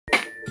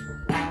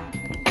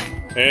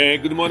Hey,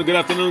 good morning, good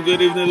afternoon,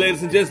 good evening,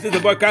 ladies and gents. This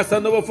is the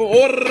podcast Nova from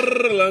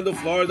Orlando,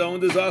 Florida, on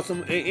this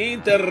awesome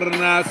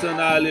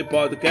international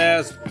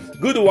podcast,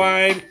 Good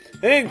Wine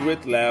and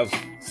Great Laughs,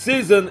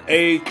 Season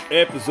 8,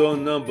 Episode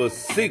number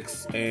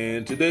 6.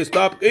 And today's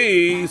topic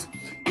is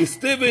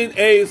Stephen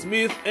A.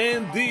 Smith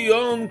and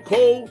Deon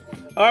Cole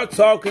are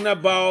talking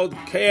about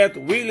Cat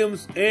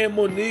Williams and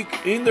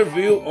Monique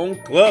interview on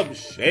Club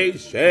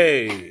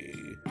Shay.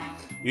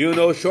 You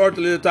know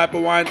shortly the type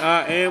of wine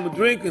I am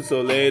drinking.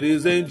 So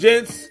ladies and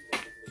gents,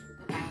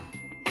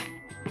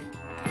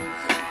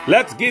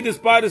 let's get this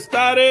party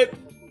started.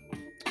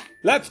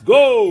 Let's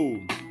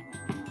go.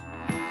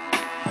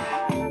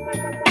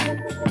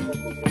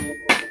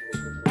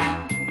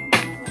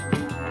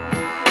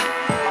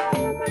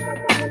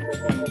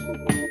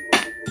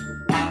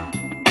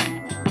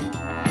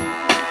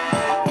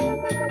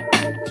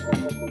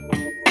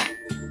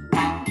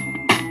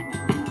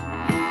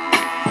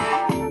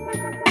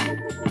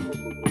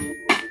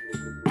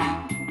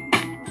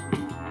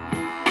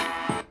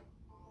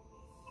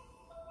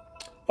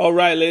 All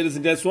right, ladies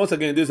and gents, once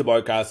again, this is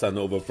podcast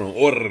Nova from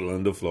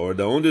Orlando,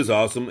 Florida, on this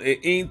awesome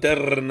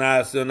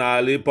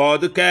international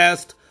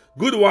podcast,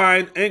 Good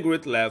Wine and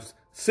Great Laughs,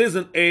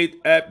 Season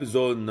 8,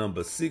 Episode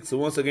number 6. So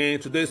once again,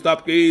 today's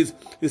topic is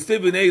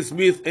Stephen A.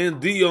 Smith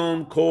and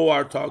Deon Cole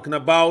are talking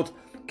about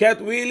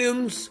Cat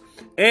Williams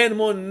and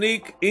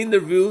Monique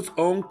interviews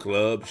on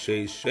Club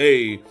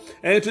Shay.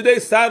 And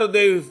today's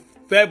Saturday,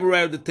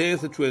 February the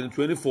 10th,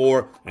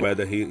 2024,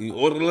 weather here in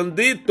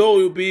Orlando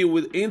will be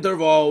with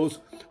intervals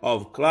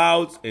of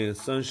clouds and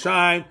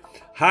sunshine,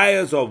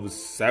 highs of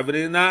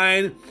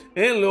 79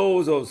 and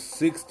lows of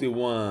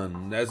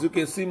 61. As you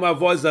can see, my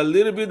voice is a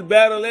little bit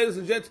better, ladies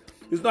and gents.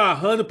 It's not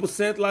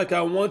 100% like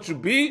I want to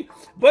be,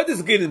 but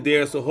it's getting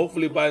there. So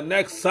hopefully by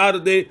next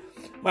Saturday,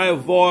 my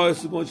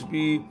voice is going to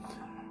be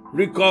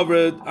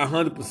recovered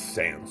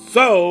 100%.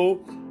 So,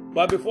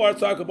 but before I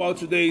talk about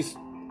today's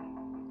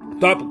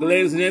topic,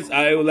 ladies and gents,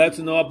 I would like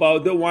to know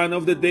about the wine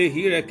of the day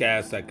here at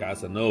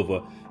Casa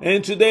Nova.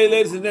 And today,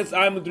 ladies and gents,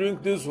 I'm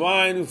drinking this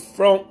wine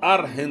from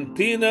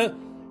Argentina.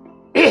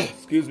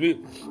 Excuse me.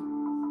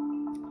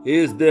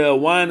 Is the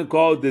wine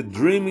called the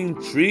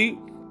Dreaming Tree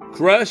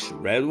Crush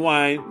Red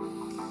Wine.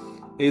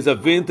 It's a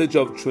vintage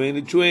of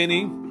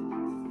 2020.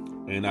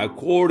 And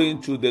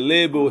according to the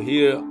label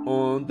here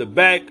on the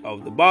back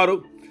of the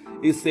bottle,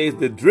 it says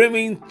the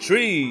Dreaming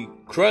Tree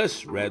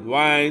Crush Red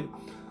Wine.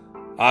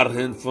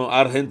 From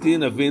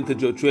Argentina,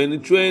 vintage of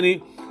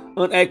 2020,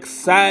 an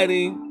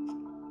exciting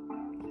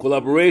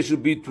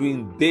collaboration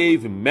between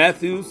Dave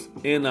Matthews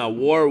and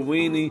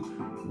award-winning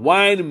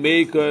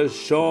winemaker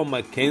Sean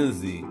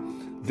Mackenzie.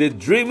 The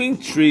Dreaming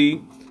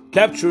Tree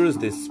captures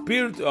the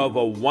spirit of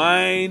a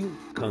wine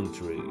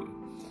country.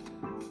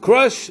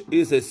 Crush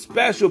is a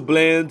special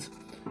blend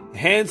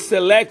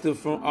hand-selected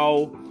from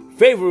our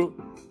favorite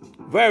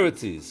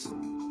varieties.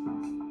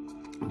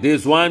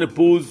 This wine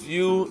pulls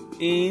you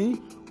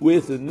in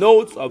with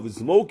notes of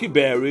smoky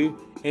berry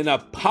and a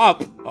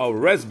pop of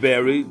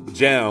raspberry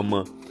jam.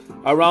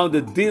 Around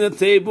the dinner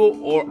table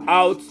or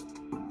out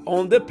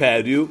on the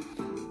patio,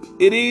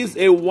 it is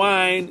a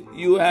wine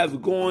you have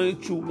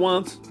going to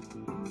want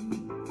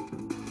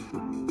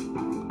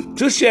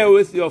to share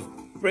with your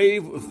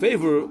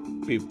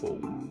favorite people.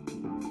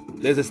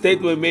 There's a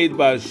statement made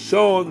by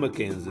Sean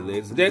Mackenzie,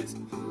 ladies and gents.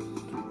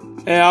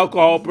 And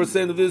alcohol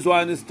percent of this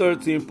wine is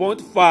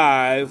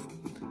 13.5.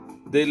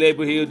 The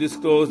label here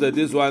discloses that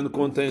this wine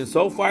contains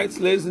sulfites,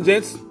 ladies and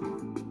gents.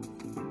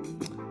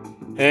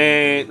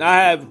 And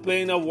I have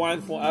plenty of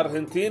wine from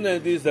Argentina.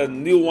 This is a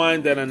new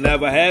wine that I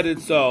never had it.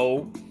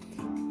 So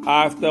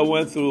after I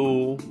went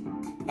through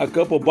a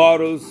couple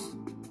bottles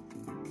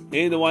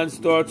in the wine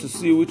store to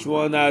see which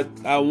one I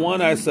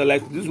want, I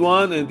selected this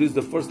one. And this is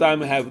the first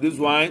time I have this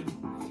wine.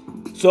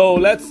 So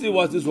let's see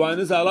what this wine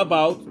is all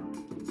about.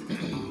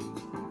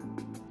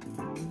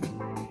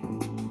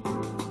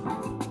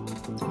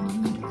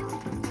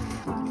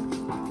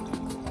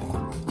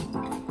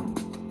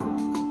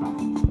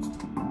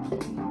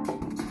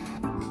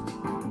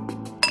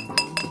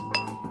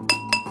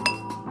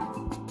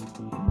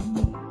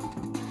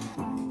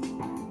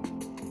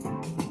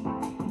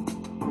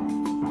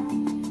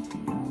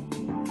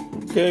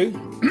 Okay.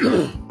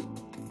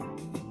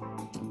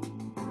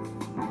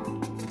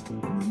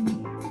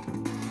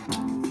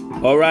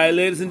 All right,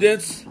 ladies and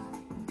gents.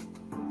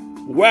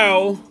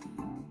 Well,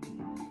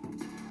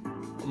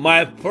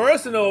 my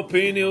personal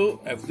opinion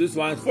of this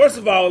wine. First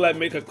of all, I'd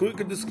make a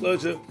quick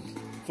disclosure.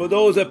 For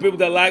those people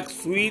that like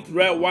sweet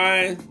red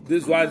wine,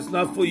 this wine is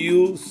not for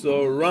you.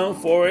 So run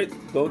for it.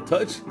 Don't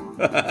touch.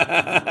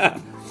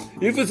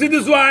 If you see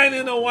this wine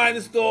in a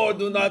wine store,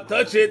 do not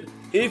touch it.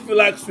 If you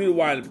like sweet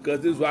wine,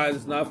 because this wine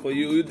is not for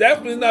you. You're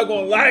definitely not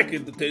going to like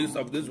it, the taste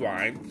of this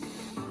wine.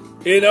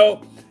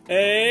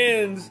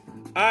 And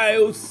I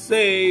would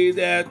say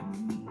that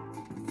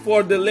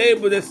for the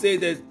label that say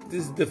that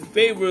this is the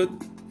favorite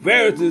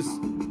varieties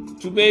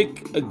to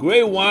make a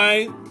great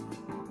wine,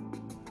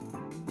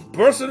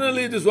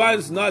 personally, this wine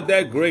is not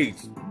that great.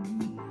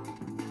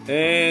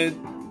 And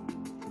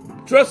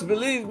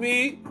believe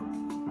me,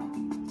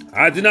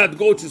 I did not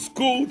go to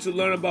school to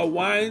learn about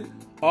wine.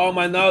 All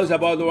my knowledge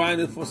about the wine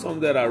is from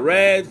something that I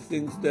read,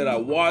 things that I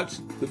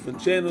watched,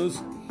 different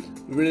channels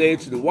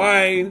related to the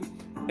wine,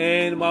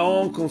 and my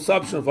own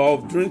consumption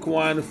of drink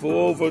wine for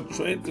over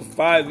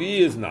 25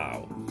 years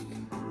now.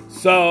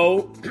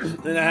 So,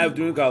 and I have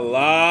drink a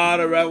lot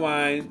of red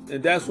wine,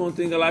 and that's one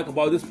thing I like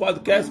about this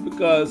podcast,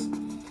 because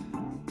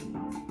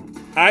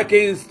I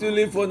can still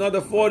live for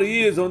another 40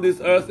 years on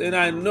this earth, and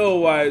I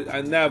know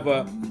I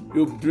never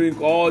will drink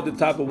all the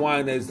type of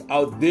wine that's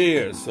out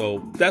there.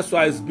 So that's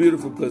why it's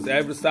beautiful, because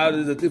every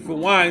Saturday is a different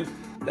wine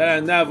that I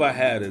never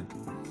had it.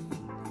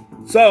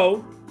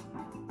 So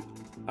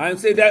I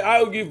say that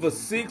I will give a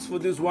 6 for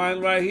this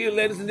wine right here,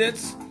 ladies and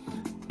gents.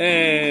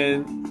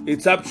 And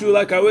it's up to you,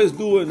 like I always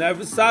do, and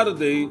every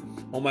Saturday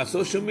on my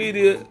social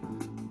media,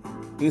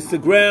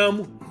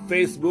 Instagram,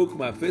 Facebook,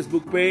 my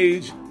Facebook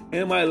page,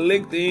 and my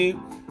LinkedIn,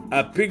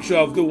 a picture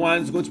of the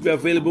wine is going to be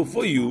available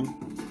for you.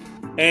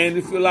 And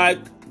if you like,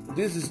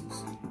 this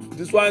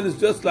wine is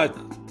just like,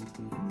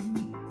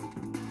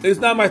 it's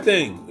not my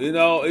thing,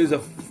 it's a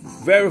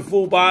very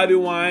full body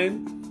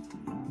wine,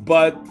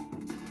 but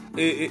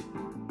this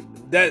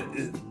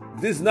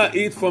is not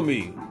it for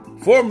me.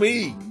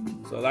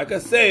 So like I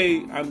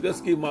say, I'm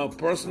just giving my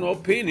personal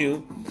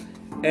opinion,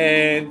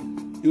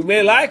 and you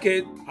may like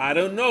it, I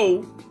don't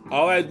know.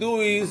 All I do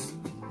is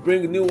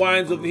bring new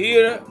wines over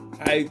here.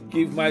 I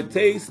give my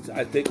taste,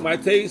 I take my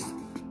taste,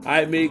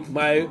 I make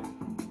my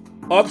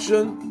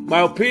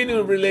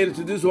opinion related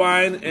to this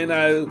wine, and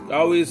I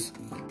always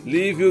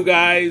leave you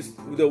guys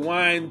with a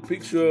wine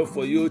picture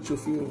for you to,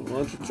 if you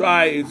want to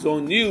try. It's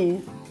on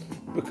you,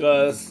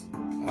 because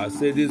I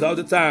say this all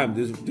the time,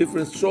 there's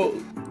different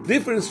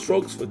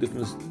strokes for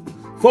different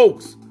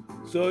folks.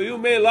 So you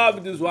may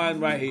love this wine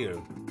right here.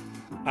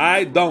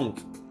 I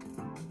don't.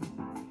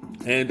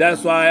 And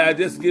that's why I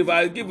give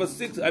a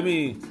 6.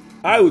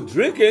 I would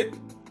drink it,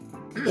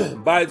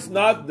 but it's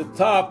not the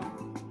top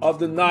of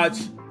the notch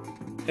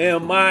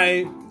in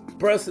my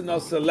personal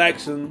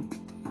selection.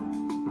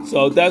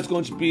 So that's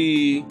going to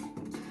be,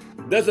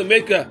 doesn't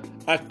make a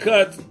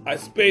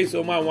space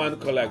on my wine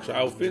collection.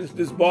 I'll finish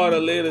this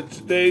bottle later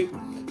today,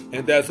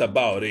 and that's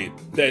about it.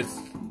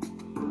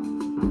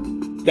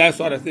 That's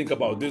what I think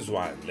about this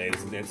wine,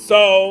 ladies and gents.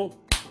 So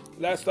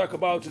let's talk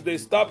about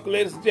today's topic,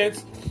 ladies and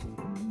gents.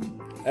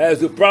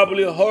 As you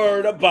probably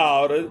heard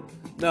about it,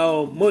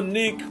 now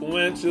Monique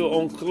went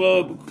on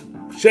Club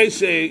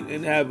Shay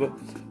and have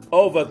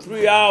over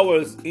 3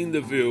 hours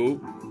interview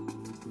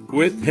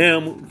with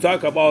him,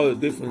 talk about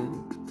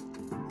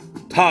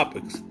different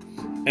topics.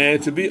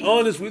 And to be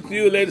honest with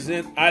you, ladies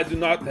and gents, I do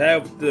not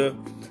have the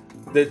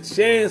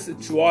chance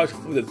to watch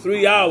for the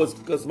 3 hours,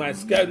 because my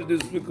schedule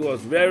this week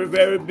was very,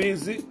 very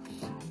busy.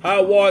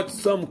 I watched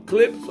some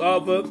clips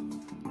of a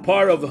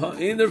part of her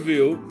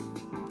interview,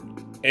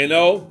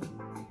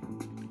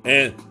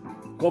 and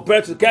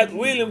compared to Cat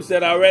Williams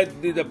that I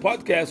read did the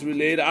podcast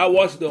related, I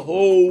watched the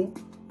whole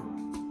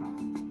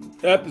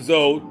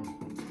episode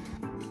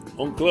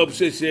on Club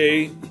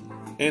Shay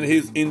and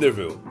his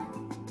interview.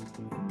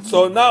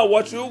 So now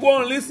what you're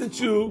going to listen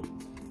to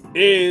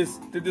is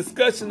the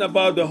discussion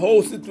about the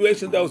whole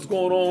situation that was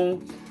going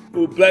on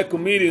with black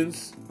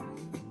comedians.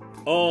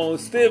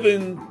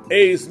 Stephen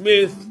A.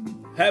 Smith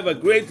have a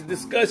great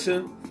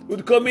discussion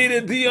with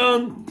comedian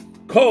Deon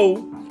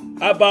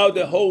about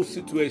the whole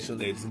situation,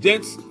 ladies and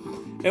gents.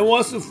 And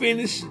once you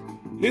finish,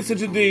 listen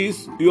to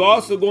this. You're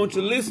also going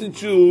to listen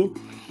to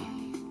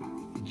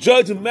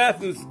Judge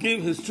Mathis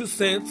give his 2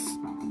 cents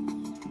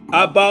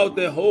about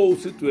the whole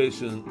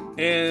situation.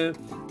 And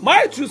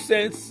my 2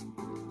 cents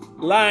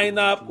line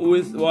up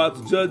with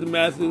what Judge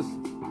Mathis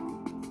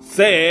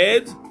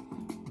said,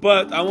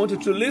 but I want you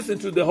to listen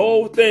to the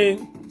whole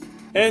thing,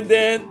 and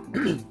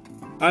then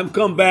I'm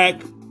come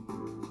back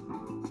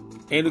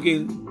and we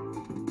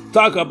can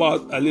talk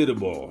about a little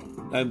more.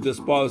 I'm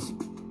just pause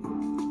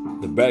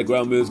the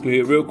background music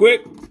here real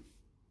quick.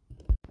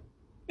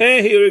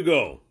 And here we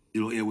go.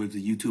 Airwaves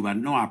of YouTube. I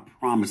know I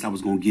promised I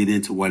was going to get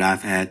into what I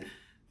had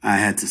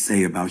to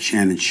say about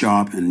Shannon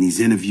Sharpe and these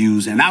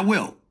interviews, and I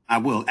will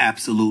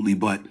absolutely,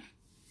 but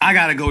I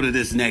got to go to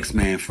this next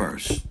man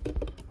first.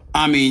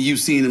 You've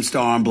seen him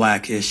star on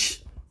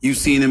Blackish. You've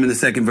seen him in the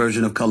second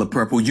version of Color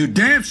Purple. You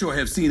damn sure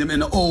have seen him in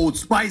the Old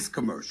Spice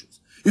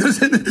commercials. You know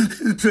what I'm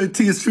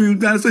saying?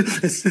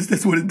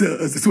 That's what it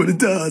does. That's what it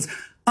does.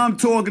 I'm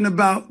talking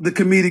about the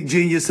comedic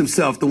genius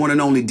himself, the one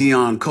and only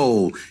Deon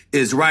Cole,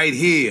 is right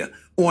here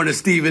on the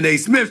Stephen A.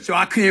 Smith Show.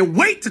 I can't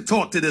wait to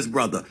talk to this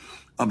brother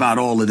about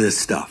all of this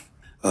stuff.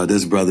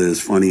 This brother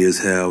is funny as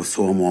hell.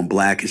 Saw him on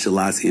Blackish a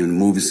lot. See him in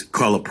movies,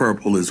 Color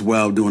Purple as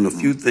well, doing a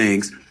few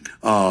things.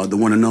 The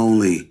one and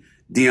only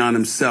Deon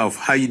himself.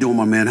 How you doing,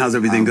 my man? How's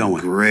everything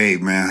going?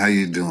 Great, man. How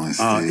you doing,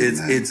 Steve?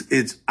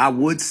 It's. I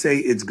would say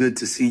it's good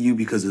to see you,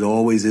 because it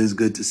always is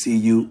good to see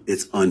you.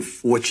 It's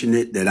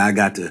unfortunate that I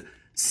got to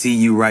see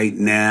you right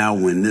now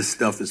when this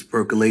stuff is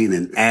percolating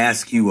and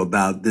ask you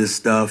about this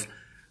stuff.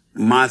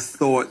 My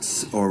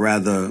thoughts, or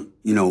rather,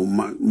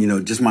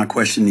 just my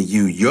question to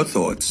you, your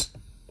thoughts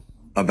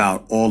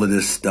about all of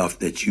this stuff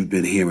that you've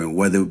been hearing,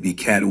 whether it be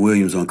Cat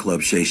Williams on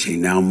Club Shay Shay,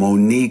 now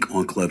Monique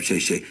on Club Shay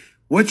Shay.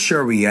 What's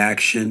your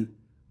reaction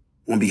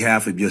on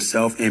behalf of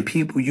yourself and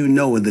people you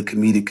know in the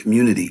comedic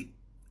community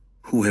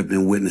who have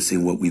been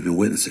witnessing what we've been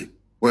witnessing?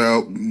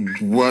 Well,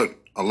 what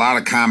a lot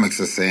of comics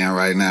are saying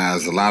right now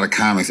is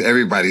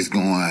everybody's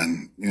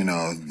going,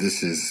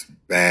 this is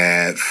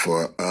bad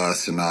for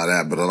us and all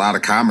that. But a lot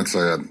of comics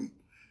are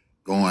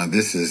going,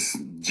 this is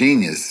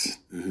genius.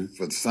 Mm-hmm.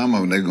 For some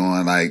of them, they're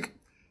going like,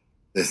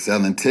 they're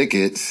selling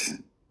tickets,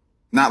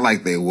 not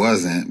like they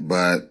wasn't,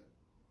 but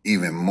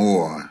even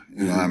more.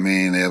 You know what I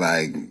mean? They're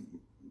like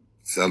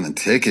selling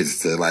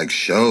tickets to like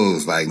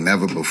shows like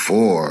never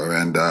before.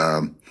 And,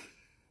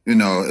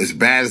 as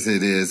bad as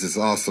it is, it's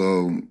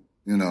also,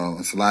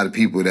 it's a lot of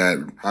people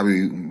that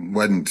probably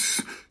wasn't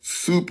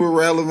super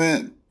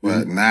relevant,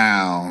 but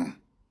now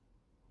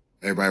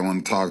everybody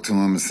want to talk to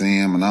him and see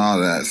him and all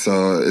that.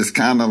 So it's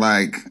kind of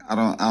like, I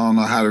don't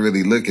know how to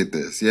really look at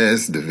this. Yeah,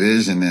 it's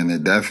division in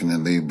it,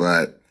 definitely,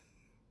 but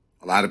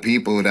a lot of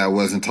people that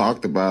wasn't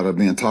talked about are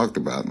being talked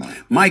about now.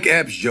 Mike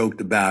Epps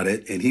joked about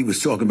it, and he was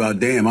talking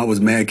about, damn, I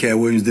was mad Cat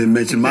Williams didn't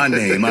mention my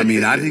name. I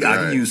mean, I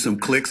could use some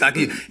clicks.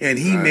 And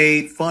he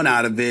made fun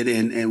out of it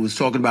and was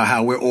talking about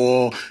how we're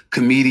all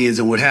comedians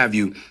and what have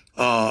you.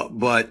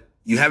 But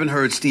you haven't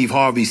heard Steve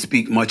Harvey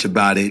speak much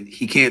about it.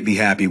 He can't be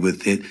happy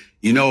with it.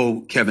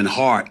 Kevin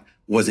Hart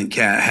wasn't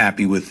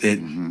happy with it.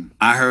 Mm-hmm.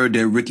 I heard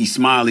that Ricky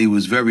Smiley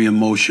was very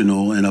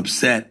emotional and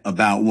upset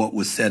about what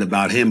was said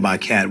about him by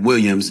Cat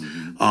Williams.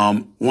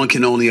 Mm-hmm. One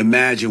can only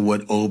imagine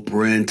what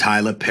Oprah and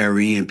Tyler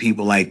Perry and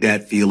people like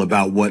that feel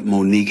about what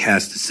Monique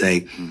has to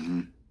say.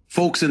 Mm-hmm.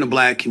 Folks in the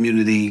black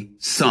community,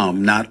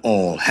 some, not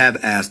all,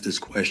 have asked this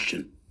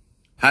question.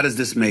 How does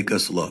this make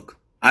us look?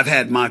 I've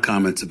had my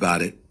comments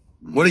about it.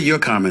 What are your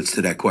comments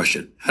to that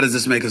question? How does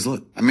this make us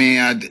look? I mean,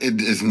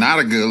 it's not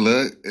a good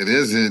look.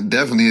 It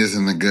definitely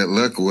isn't a good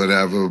look or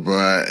whatever,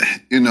 but,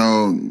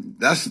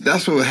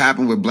 that's what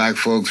happened with black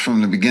folks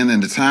from the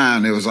beginning of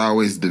time. There was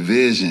always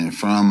division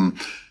from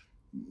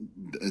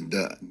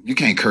you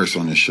can't curse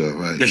on this show,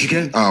 right? Yes, you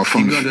can.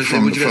 From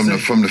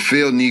the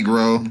field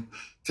Negro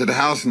to the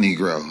house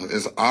Negro.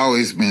 It's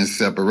always been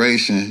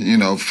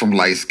separation, from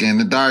light skin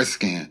to dark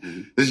skin.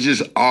 Mm-hmm. It's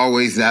just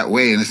always that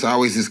way. And it's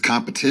always this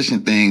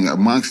competition thing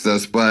amongst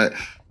us. But,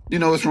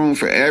 it's room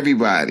for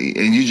everybody.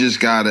 And you just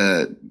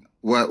gotta,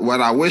 what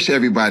I wish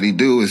everybody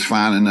do is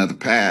find another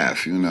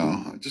path,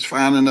 just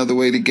find another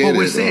way to get it.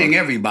 Well, we're saying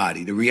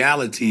everybody. The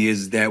reality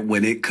is that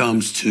when it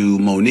comes to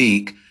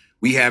Monique,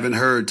 we haven't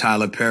heard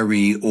Tyler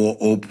Perry or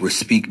Oprah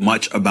speak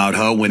much about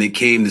her. When it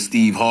came to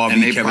Steve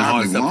Harvey, Kevin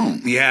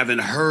Hart, we haven't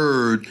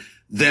heard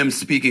them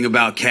speaking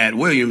about Cat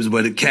Williams,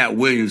 but Cat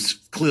Williams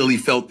clearly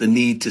felt the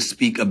need to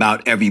speak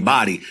about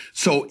everybody.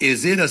 So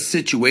is it a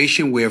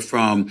situation where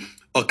from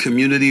a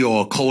community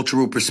or a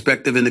cultural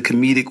perspective in the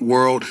comedic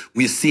world,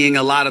 we're seeing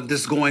a lot of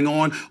this going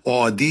on?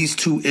 Or are these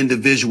two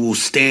individuals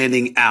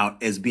standing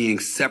out as being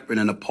separate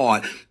and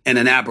apart and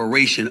an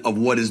aberration of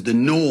what is the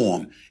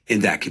norm in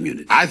that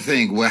community? I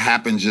think what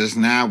happened just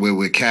now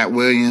with Cat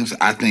Williams,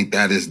 I think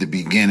that is the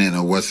beginning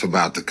of what's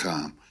about to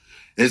come.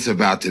 It's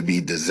about to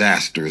be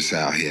disastrous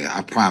out here.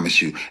 I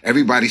promise you.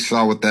 Everybody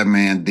saw what that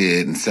man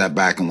did and sat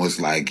back and was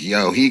like,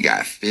 yo, he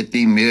got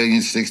 50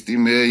 million, 60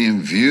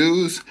 million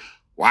views.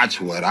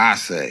 Watch what I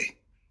say.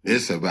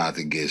 It's about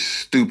to get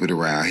stupid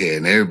around here,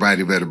 and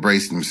everybody better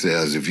brace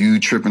themselves. If you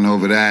tripping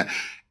over that,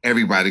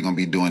 everybody gonna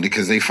be doing it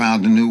because they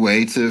found a new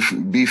way to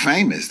be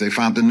famous. They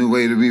found a new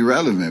way to be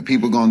relevant.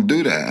 People gonna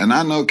do that. And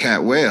I know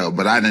Cat well,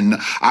 but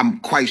I'm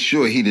quite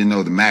sure he didn't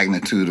know the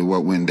magnitude of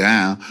what went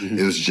down. Mm-hmm.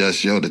 It was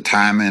just, the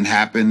timing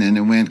happened and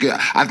it went good.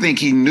 I think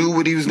he knew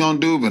what he was gonna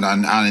do, but I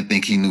didn't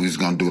think he knew he was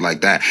gonna do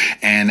like that.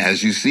 And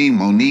as you see,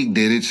 Monique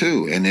did it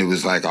too. And it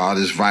was like all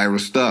this viral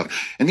stuff.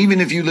 And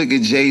even if you look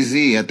at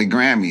Jay-Z at the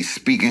Grammys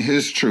speaking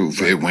his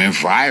truth, it went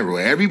viral.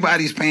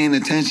 Everybody's paying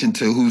attention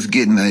to who's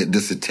getting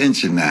this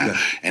attention now. Yeah.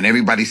 And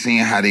everybody's seeing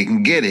how they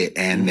can get it,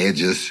 and they're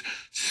just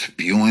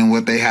spewing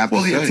what they have to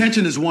say. Well, the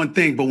attention is one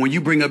thing, but when you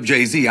bring up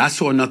Jay-Z, I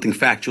saw nothing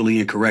factually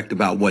incorrect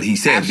about what he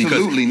said.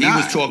 Absolutely because not.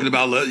 He was talking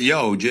about,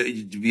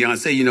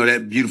 Beyonce,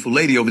 that beautiful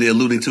lady over there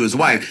alluding to his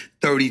wife,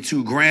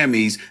 32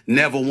 Grammys,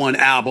 never won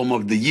Album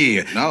of the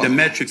Year. No. The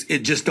metrics, it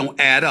just don't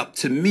add up.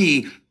 To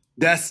me,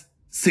 that's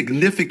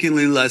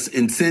significantly less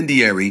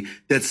incendiary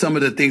that some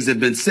of the things that have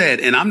been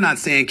said. And I'm not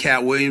saying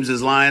Cat Williams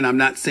is lying. I'm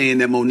not saying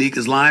that Monique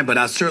is lying, but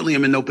I certainly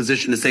am in no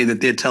position to say that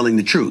they're telling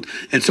the truth.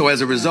 And so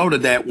as a result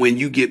of that, when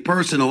you get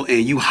personal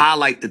and you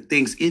highlight the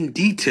things in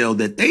detail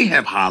that they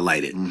have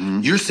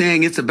highlighted, you're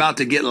saying it's about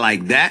to get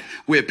like that,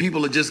 where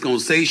people are just going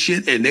to say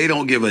shit and they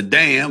don't give a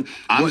damn.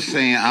 I'm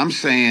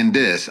saying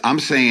this. I'm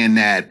saying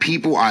that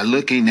people are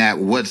looking at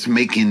what's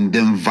making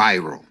them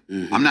viral.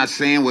 Mm-hmm. I'm not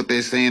saying what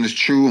they're saying is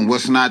true and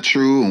what's not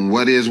true and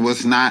what is,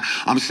 what's not.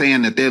 I'm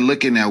saying that they're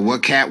looking at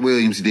what Cat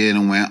Williams did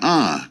and went,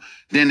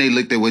 Then they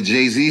looked at what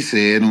Jay-Z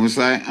said and was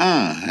like,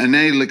 And then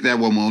they looked at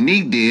what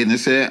Monique did and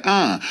said,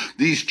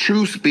 These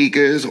truth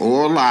speakers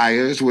or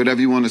liars,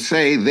 whatever you want to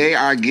say, they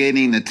are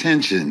getting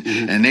attention.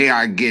 And they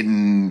are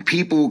getting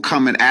people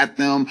coming at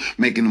them,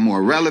 making them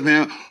more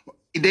relevant.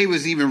 They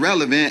was even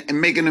relevant and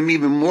making them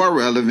even more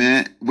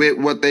relevant with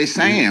what they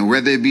saying,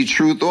 whether it be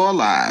truth or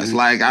lies.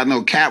 Like, I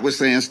know Kat was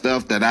saying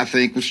stuff that I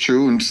think was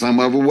true and some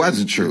of it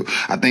wasn't true.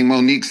 I think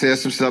Monique said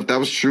some stuff that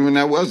was true and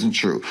that wasn't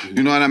true.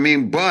 You know what I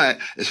mean? But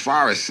as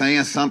far as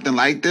saying something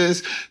like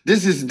this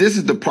is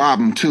the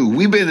problem too.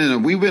 We've been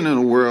in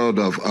a world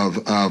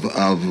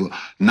of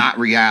not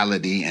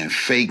reality and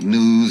fake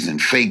news and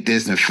fake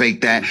this and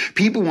fake that.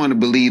 People want to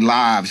believe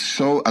lies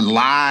so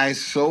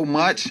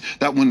much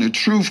that when the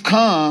truth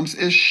comes,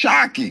 it's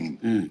shocking.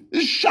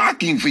 It's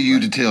shocking for you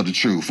to tell the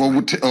truth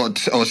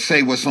or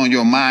say what's on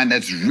your mind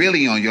that's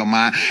really on your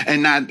mind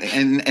and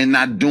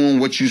not doing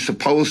what you're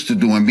supposed to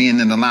do and being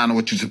in the line of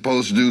what you're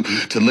supposed to do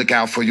to look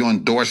out for your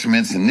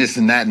endorsements and this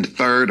and that and the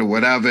third or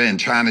whatever and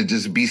trying to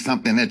just be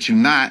something that you're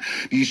not.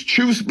 These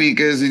truth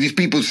speakers, these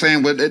people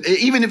saying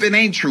even if it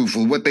ain't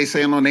truthful, what they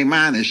saying on their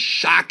mind is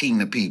shocking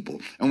to people.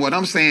 And what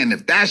I'm saying,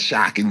 if that's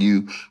shocking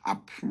you, I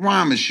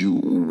promise you,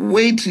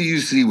 wait till you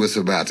see what's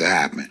about to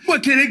happen.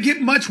 What, can it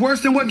get much worse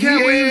than what Cat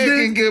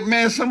Williams did?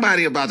 Man,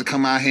 somebody about to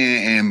come out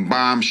here and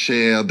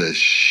bombshell the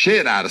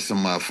shit out of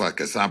some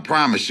motherfuckers. I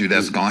promise you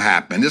that's gonna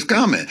happen. It's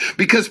coming.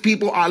 Because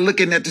people are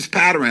looking at this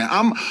pattern.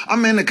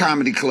 I'm in the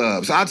comedy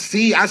clubs. I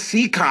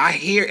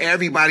hear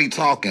everybody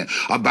talking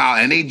about,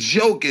 and they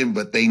joking,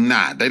 but they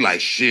not. They like,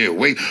 shit,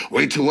 wait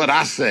till what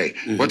I say.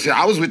 But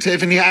I was with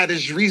Tiffany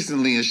Haddish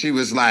recently, and she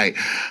was like,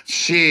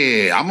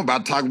 shit, I'm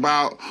about to talk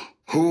about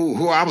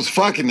who I was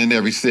fucking in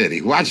every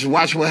city. Watch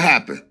what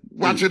happened.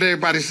 Watch what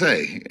everybody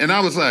say. And I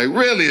was like,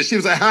 really? And she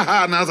was like, ha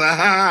ha. And I was like, ha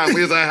ha. And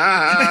we was like,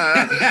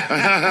 ha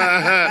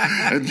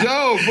ha.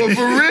 Joe, but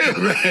for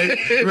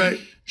real. Right.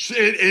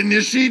 Shit, and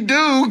if she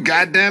do,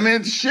 goddamn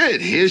it,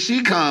 shit, here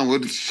she come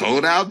with a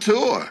sold out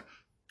tour.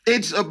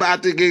 It's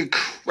about to get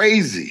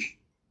crazy.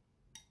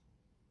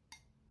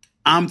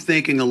 I'm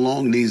thinking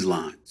along these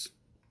lines.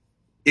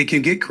 It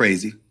can get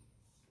crazy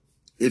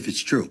if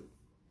it's true.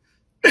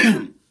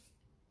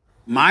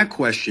 My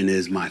question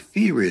is, my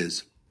fear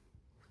is,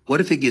 what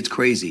if it gets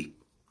crazy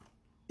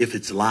if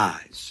it's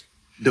lies,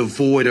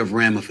 devoid of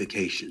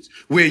ramifications,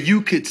 where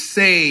you could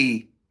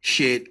say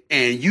shit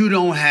and you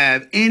don't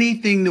have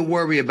anything to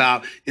worry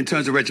about in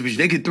terms of retribution?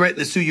 They could threaten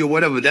to sue you or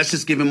whatever. That's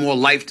just giving more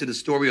life to the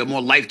story or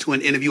more life to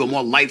an interview or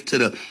more life to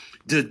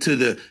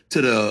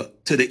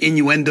the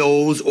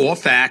innuendos or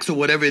facts or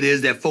whatever it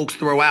is that folks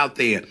throw out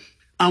there.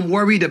 I'm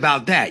worried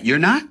about that. You're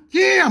not?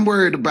 Yeah, I'm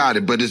worried about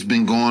it, but it's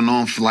been going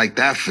on like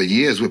that for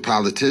years with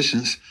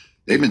politicians.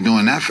 They've been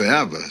doing that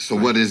forever. So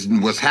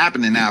what's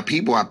happening now,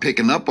 people are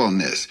picking up on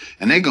this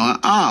and they're going,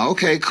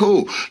 okay,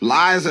 cool.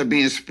 Lies are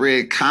being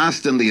spread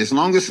constantly. As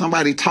long as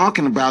somebody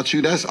talking about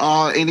you, that's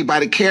all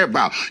anybody care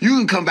about. You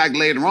can come back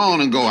later on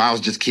and go, I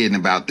was just kidding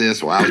about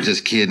this or I was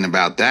just kidding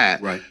about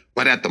that. Right.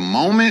 But at the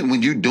moment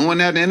when you're doing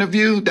that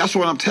interview, that's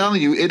what I'm telling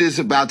you. It is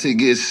about to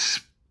get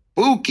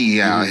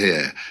spooky out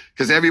here.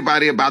 Because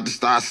everybody about to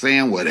start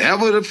saying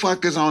whatever the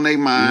fuck is on their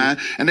mind,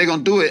 and they're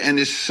going to do it. And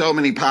there's so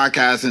many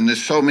podcasts and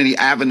there's so many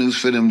avenues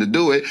for them to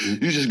do it.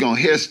 You're just going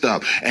to hear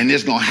stuff. And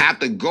it's going to have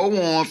to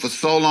go on for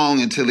so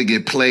long until it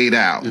get played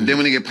out. Then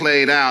when it get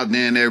played out,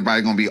 then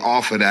everybody going to be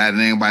off of that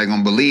and everybody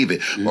going to believe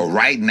it. But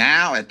right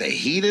now, at the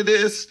heat of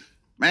this,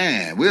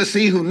 man, we'll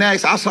see who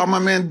next. I saw my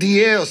man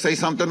DL say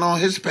something on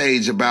his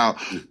page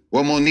about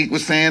what Monique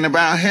was saying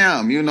about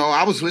him. You know,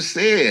 I was with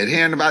Sid,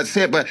 hearing about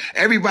Sid, but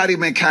everybody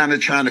been kind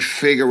of trying to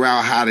figure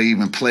out how to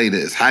even play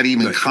this, how to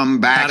even come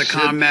back. How to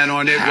comment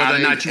on it, whether or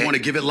not you want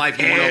to give it life,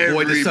 you want to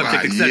avoid the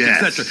subject, et cetera,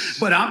 et cetera.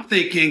 But I'm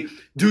thinking,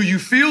 do you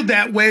feel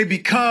that way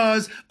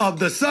because of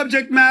the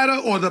subject matter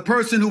or the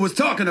person who was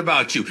talking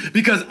about you?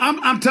 Because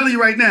I'm telling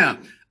you right now,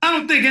 I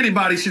don't think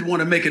anybody should want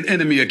to make an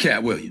enemy of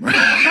Cat Williams.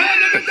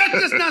 That's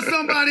just not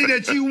somebody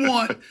that you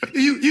want.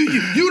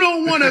 You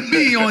don't want to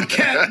be on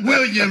Cat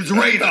Williams'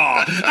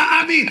 radar.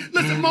 I mean,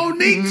 listen,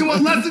 Monique to a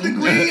lesser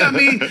degree. I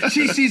mean,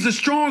 she's a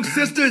strong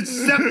sister,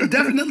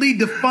 definitely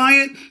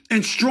defiant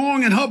and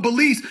strong in her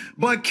beliefs.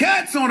 But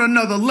Cat's on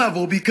another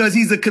level because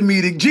he's a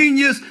comedic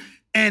genius,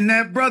 and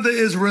that brother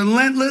is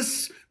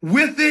relentless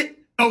with it.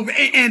 Oh,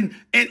 and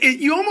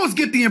you almost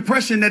get the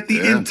impression that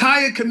the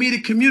entire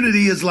comedic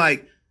community is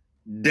like,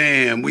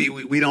 damn,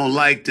 we don't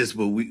like this,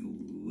 but we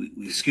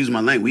excuse my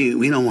language,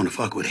 we don't want to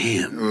fuck with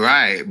him.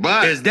 Right,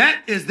 but is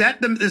that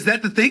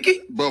the thinking?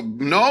 But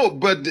no,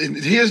 but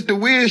here's the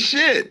weird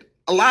shit.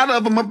 A lot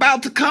of them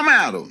about to come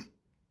at him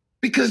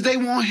because they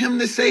want him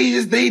to say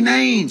their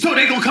name. So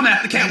they gonna come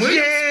after Cat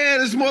Williams? Yeah,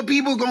 there's more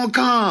people gonna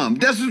come.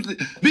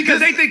 Because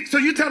they think. So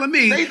you're telling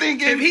me they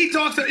think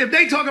if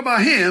they talk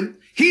about him,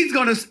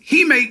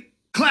 he may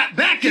clap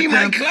back at them,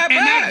 and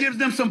that gives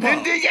them some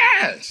pause.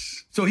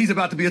 Yes. So he's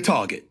about to be a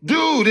target.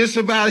 Dude, it's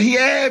about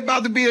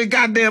to be a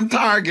goddamn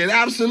target.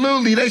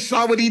 Absolutely. They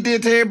saw what he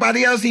did to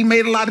everybody else. He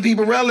made a lot of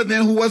people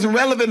relevant who wasn't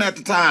relevant at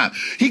the time.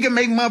 He can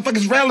make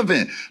motherfuckers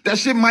relevant. That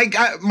shit Mike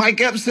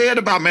Epps said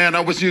about, man,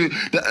 I wish you,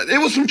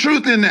 it was some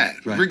truth in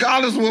that. Right.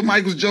 Regardless of what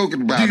Mike was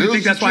joking about. Do you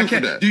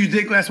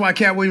think that's why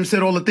Cat Williams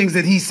said all the things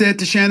that he said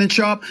to Shannon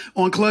Sharp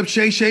on Club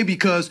Shay?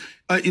 Because,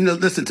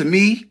 listen, to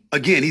me,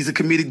 again, he's a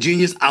comedic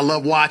genius. I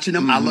love watching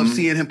him. I love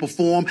seeing him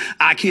perform.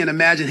 I can't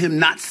imagine him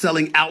not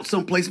selling out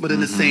someplace, but in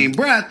the same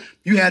breath,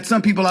 you had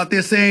some people out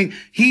there saying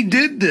he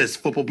did this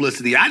for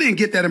publicity. I didn't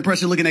get that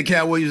impression looking at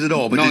Cat Williams at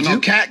all. But no,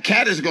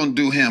 Cat is going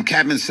to do him.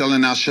 Cat been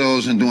selling out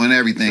shows and doing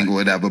everything or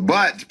whatever.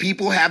 But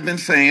people have been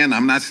saying,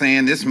 I'm not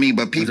saying this me,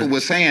 but people were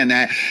saying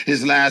that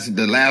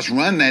the last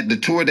run, that the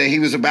tour that he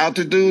was about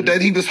to do,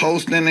 that he was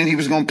hosting and he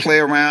was going to play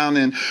around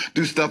and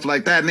do stuff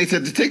like that. And they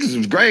said the tickets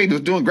was great. It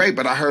was doing great.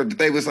 But I heard that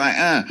they was like,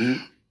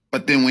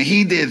 But then when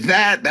he did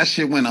that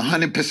shit went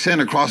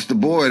 100% across the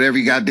board,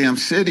 every goddamn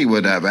city,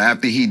 whatever,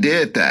 after he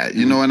did that.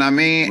 You know what I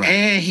mean? Right.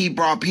 And he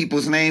brought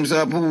people's names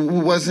up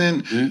who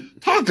wasn't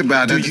talked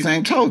about at the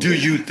same token. Do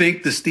you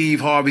think the Steve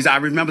Harveys, I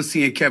remember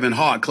seeing Kevin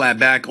Hart clap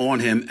back on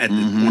him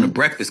on the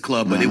Breakfast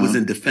Club, but it was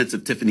in defense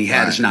of Tiffany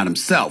Haddish, not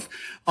himself.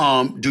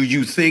 Do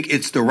you think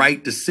it's the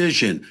right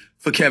decision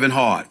for Kevin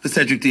Hart, for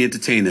Cedric the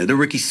Entertainer, the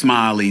Ricky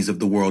Smileys of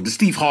the world, the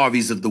Steve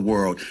Harveys of the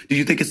world? Do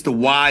you think it's the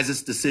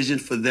wisest decision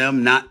for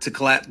them not to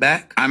clap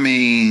back? I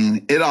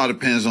mean, it all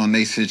depends on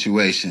their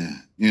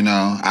situation. You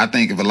know, I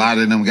think if a lot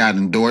of them got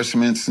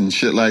endorsements and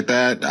shit like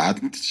that,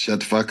 I'd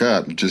shut the fuck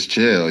up, just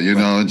chill, you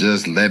know,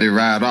 just let it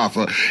ride off.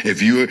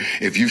 If you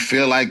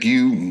feel like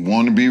you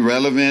want to be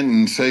relevant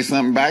and say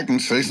something back, then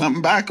say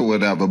something back or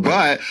whatever.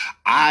 But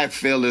I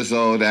feel as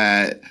though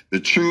that the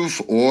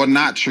truth or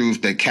not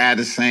truth that Cat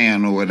is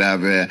saying or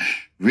whatever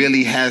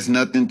really has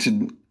nothing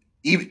to.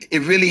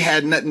 It really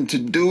had nothing to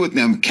do with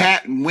them.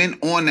 Cat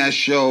went on that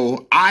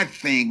show, I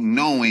think,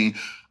 knowing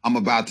I'm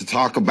about to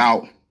talk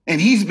about. And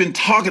he's been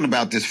talking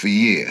about this for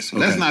years. Okay.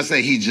 Let's not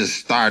say he just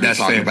started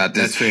talking about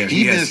this. That's fair.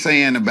 He's been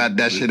saying about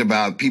that shit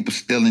about people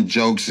stealing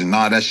jokes and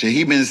all that shit.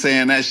 He's been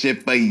saying that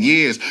shit for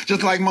years.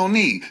 Just like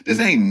Monique. This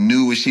ain't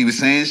new what she was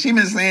saying. She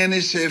been saying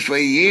this shit for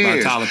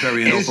years. About Tyler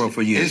Perry and Oprah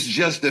for years. It's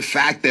just the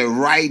fact that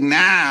right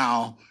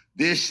now,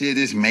 this shit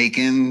is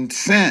making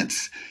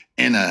sense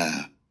in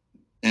a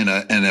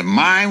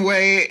mind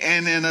way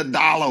and in a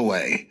dollar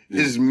way.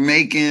 It's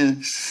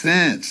making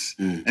sense.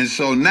 And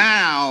so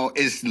now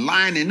it's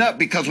lining up,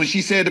 because when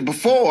she said it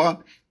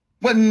before,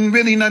 wasn't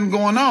really nothing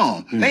going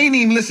on. They ain't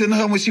even listen to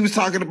her when she was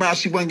talking about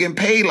she wasn't getting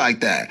paid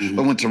like that.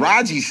 But when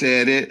Taraji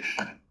said it,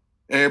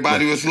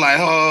 everybody was like,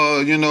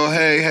 oh, you know,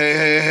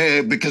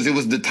 hey, because it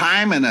was the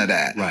timing of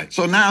that. Right.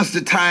 So now it's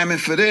the timing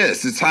for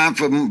this. It's time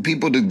for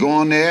people to go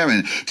on there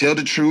and tell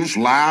the truth,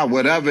 lie,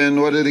 whatever, in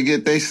order to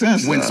get their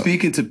sense When up.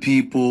 speaking to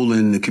people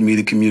in the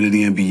comedic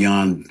community and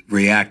beyond,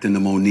 reacting to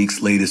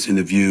Monique's latest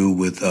interview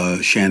with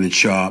Shannon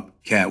Sharp,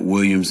 Cat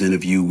Williams'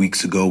 interview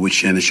weeks ago with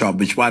Shannon Sharp,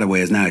 which, by the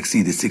way, has now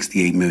exceeded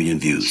 68 million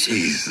views.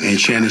 Jesus and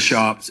Shannon Christ.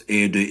 Sharp's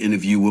aired the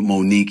interview with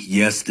Monique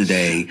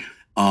yesterday.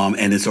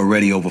 And it's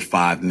already over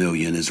 5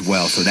 million as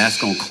well. So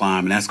that's going to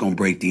climb and that's going to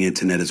break the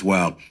internet as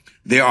well.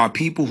 There are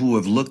people who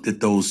have looked at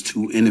those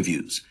two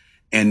interviews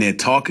and they're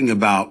talking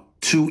about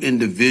two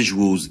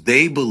individuals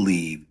they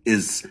believe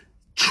is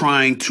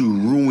trying to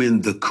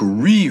ruin the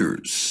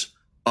careers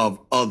of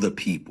other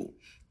people.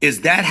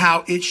 Is that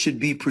how it should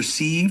be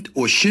perceived,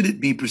 or should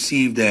it be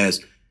perceived as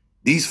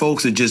these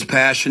folks are just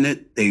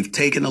passionate, they've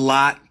taken a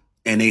lot,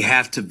 and they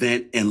have to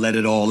vent and let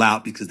it all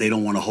out because they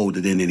don't want to hold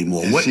it in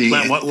anymore?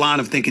 What line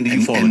of thinking do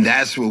you fall in? And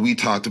that's what we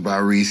talked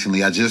about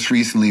recently. I just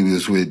recently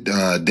was with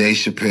Dave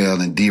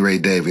Chappelle and D. Ray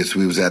Davis.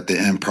 We was at the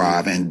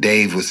Improv, and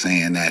Dave was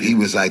saying that. He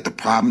was like, the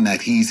problem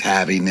that he's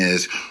having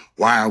is,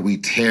 why are we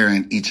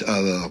tearing each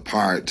other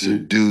apart to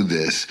do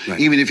this? Right.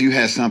 Even if you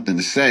had something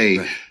to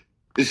say,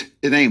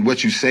 it ain't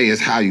what you say, it's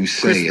how you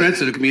say Chris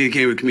Spencer, the comedian,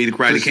 came with Comedic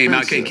Writer, came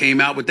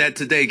out with that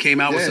today, came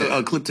out with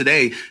a clip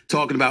today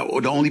talking about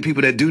the only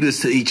people that do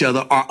this to each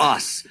other are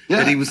us,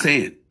 that he was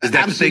saying. Is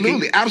that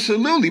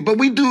Absolutely. But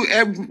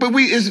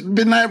it's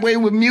been that way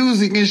with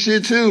music and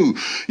shit too.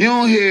 You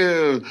don't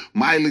hear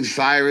Miley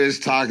Cyrus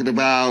talking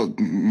about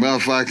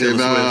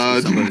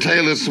motherfucking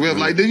Taylor Swift.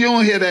 Like, you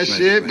don't hear that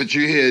shit, but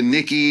you hear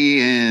Nicki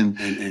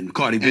and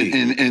Cardi B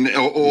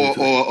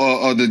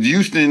or the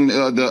Houston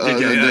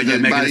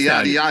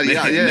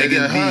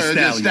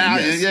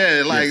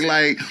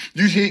like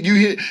you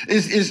hear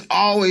it's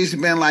always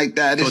been like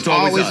that. It's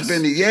always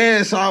been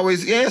it's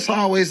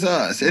always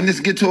us. And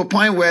it's get to a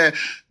point where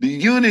the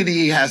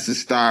unity has to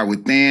start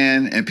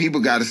within, and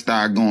people got to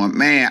start going,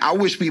 man, I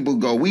wish people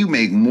go, we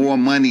make more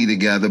money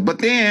together. But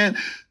then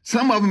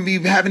some of them be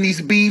having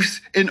these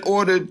beefs in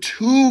order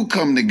to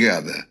come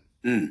together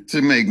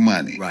to make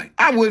money. Right.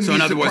 I wouldn't So be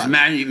in other surprised.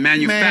 words,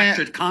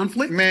 manufactured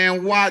conflict?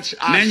 Man, watch.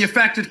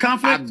 Manufactured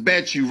conflict? I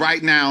bet you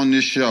right now on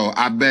this show,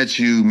 I bet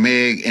you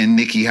Meg and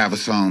Nicki have a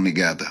song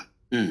together.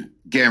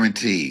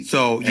 Guaranteed.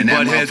 So you and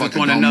that butt heads with motherfucker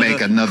one gonna another,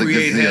 make another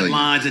create gazillion.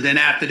 headlines, and then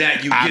after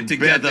that you get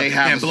together bet they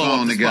have and a blow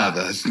song up the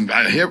together.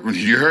 spot.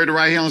 You heard it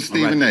right here on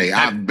Stephen A.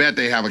 I bet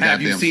they have a goddamn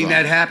song. Have you seen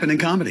that happen in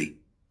comedy?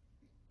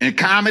 In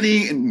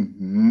comedy,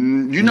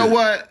 you know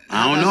what?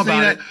 I don't know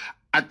about it.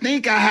 I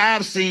think I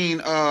have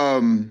seen. I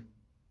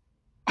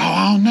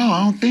don't know.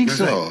 I don't think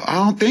so. I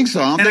don't think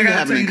so. I don't think it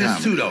happened in comedy.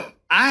 This too, though.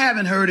 I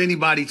haven't heard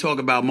anybody talk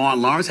about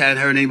Martin Lawrence.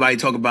 Hadn't heard anybody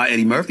talk about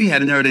Eddie Murphy.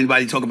 Hadn't heard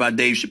anybody talk about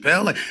Dave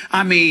Chappelle. Like,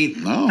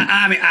 no.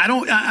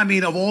 I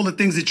mean, of all the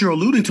things that you're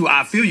alluding to,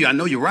 I feel you. I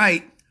know you're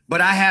right. But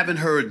I haven't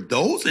heard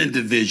those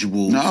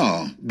individuals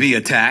be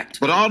attacked.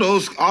 But all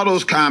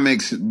those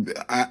comics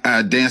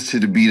dance to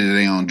the beat of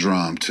their own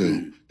drum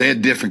too. They're a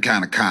different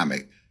kind of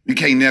comic. You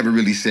can't never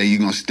really say you're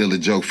gonna steal a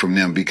joke from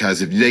them,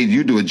 because if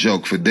you do a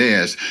joke for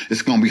theirs,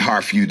 it's gonna be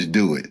hard for you to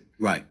do it.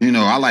 Right. You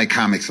know, I like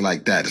comics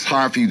like that. It's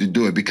hard for you to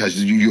do it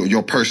because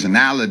your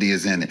personality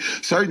is in it.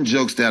 Certain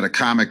jokes that a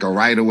comic or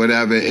write or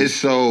whatever, it's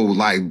so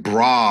like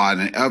broad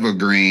and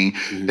evergreen.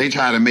 They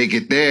try to make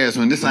it theirs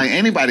when this like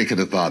anybody could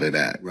have thought of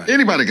that. Right.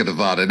 Anybody could have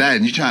thought of that,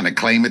 and you trying to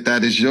claim it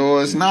that is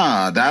yours.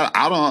 Nah,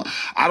 I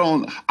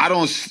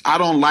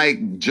don't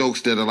like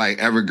jokes that are like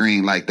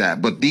evergreen like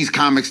that. But these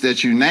comics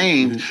that you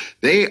named,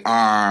 they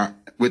are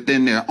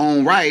within their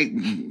own right.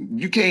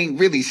 You can't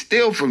really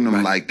steal from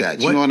them like that.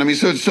 You know what I mean?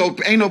 So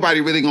ain't nobody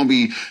really gonna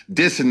be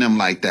dissing them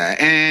like that.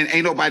 And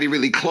ain't nobody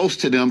really close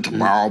to them to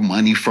borrow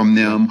money from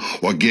them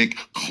or get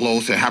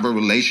close and have a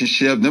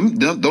relationship.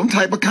 Them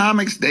type of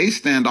comics, they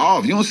stand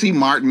off. You don't see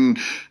Martin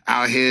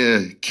out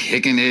here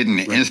kicking it and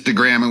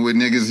Instagramming with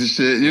niggas and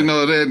shit. You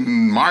know that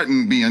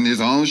Martin be on his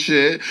own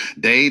shit.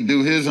 They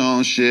do his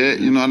own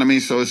shit. You know what I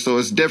mean? So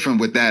it's different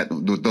with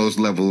those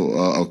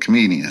level of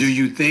comedians. Do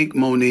you think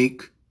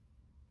Monique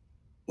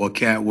or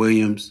Cat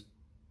Williams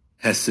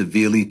has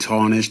severely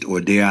tarnished,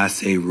 or dare I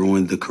say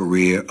ruined, the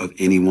career of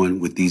anyone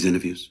with these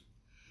interviews?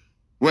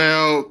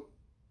 Well,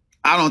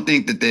 I don't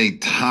think that they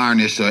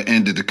tarnished or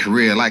ended the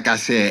career. Like I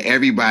said,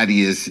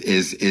 everybody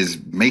is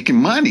making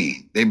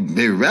money.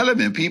 They're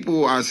relevant.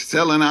 People are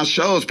selling our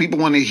shows. People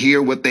want to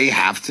hear what they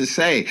have to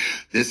say.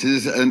 This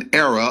is an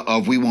era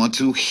of we want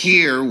to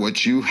hear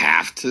what you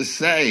have to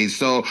say.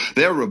 So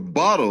their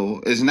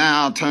rebuttal is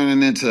now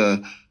turning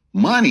into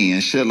money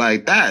and shit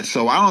like that.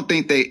 So I don't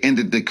think they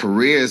ended the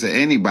careers of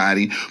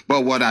anybody.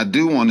 But what I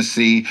do want to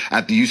see,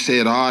 after you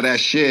said all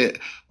that shit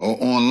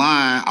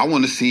online, I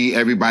want to see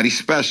everybody's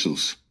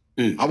specials.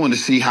 I want to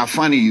see how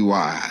funny you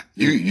are.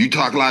 You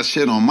talk a lot of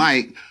shit on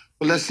mic,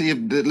 but let's see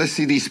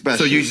these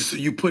specials. So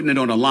you putting it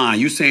on the line.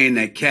 You saying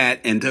that Kat,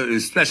 and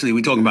especially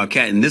we talking about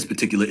Kat in this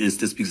particular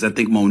instance, because I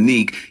think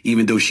Monique,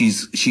 even though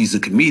she's a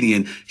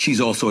comedian,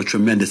 she's also a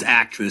tremendous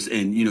actress.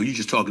 And you know, you're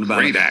just talking about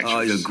a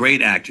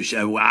great actress.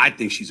 I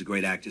think she's a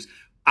great actress.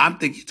 I'm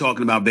thinking you're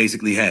talking about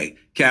basically, hey,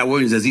 Cat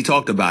Williams, as he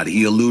talked about it,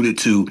 he alluded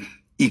to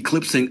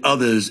eclipsing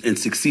others and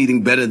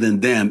succeeding better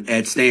than them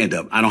at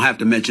stand-up. I don't have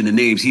to mention the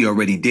names, he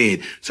already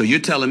did. So you're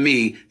telling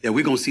me that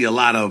we're going to see a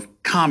lot of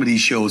comedy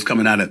shows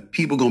coming out of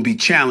people going to be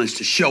challenged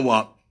to show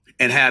up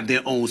and have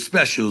their own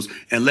specials,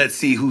 and let's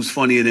see who's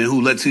funnier than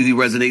who, let's see who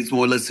resonates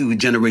more, let's see who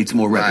generates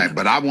more revenue. Right,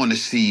 but I want to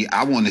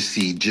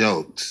see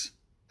jokes.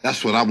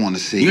 That's what I want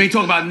to see. You ain't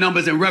talking about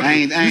numbers and revenue.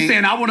 You're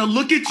saying I want to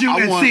look at you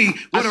and see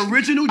what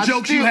original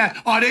jokes you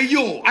have. Are they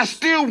yours? I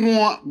still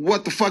want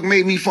what the fuck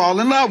made me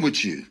fall in love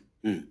with you.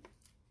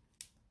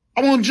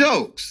 I want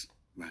jokes.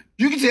 Right.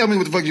 You can tell me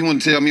what the fuck you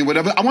want to tell me,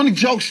 whatever. I want the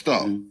jokes,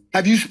 though.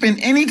 Have you spent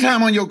any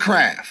time on your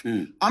craft?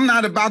 I'm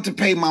not about to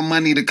pay my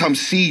money to come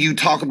see you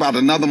talk about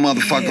another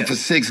motherfucker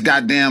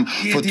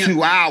for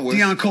 2 hours.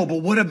 Deon Cole,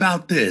 but what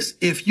about this?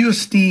 If you're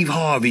Steve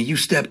Harvey, you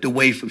stepped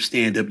away from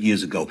stand-up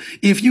years ago.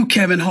 If you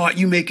Kevin Hart,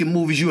 you making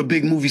movies, you a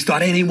big movie star,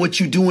 that ain't what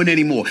you doing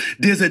anymore.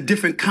 There's a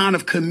different kind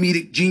of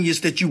comedic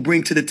genius that you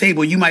bring to the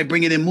table. You might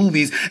bring it in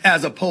movies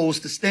as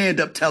opposed to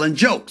stand-up telling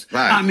jokes.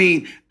 Right. I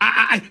mean,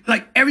 I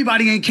like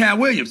everybody ain't Cat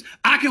Williams.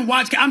 I can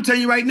watch, I'm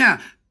telling you right now,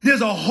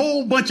 there's a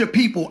whole bunch of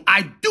people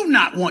I do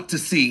not want to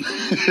see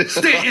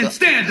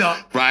stand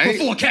up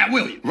before Cat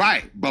Williams.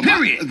 Right. But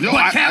period.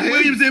 But Cat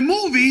Williams in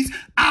movies,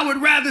 I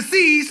would rather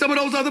see some of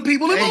those other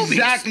people in movies.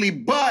 Exactly.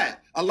 But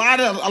a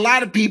lot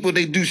of people,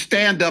 they do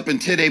stand up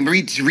until they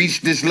reach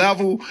this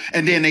level,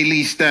 and then they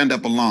leave stand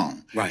up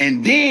alone. Right.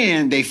 And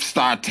then they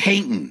start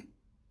tainting.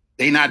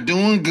 They not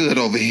doing good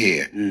over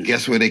here.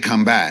 Guess where they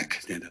come back?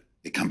 Stand up.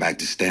 They come back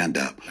to stand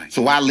up. Right.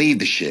 So why leave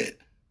the shit?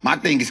 My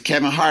thing is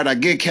Kevin Hart. I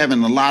give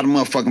Kevin a lot of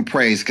motherfucking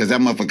praise because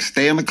that motherfucker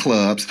stay in the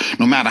clubs.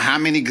 No matter how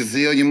many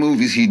gazillion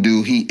movies he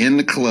do, he in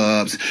the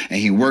clubs and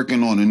he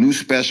working on a new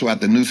special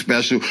after new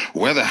special.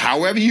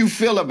 However you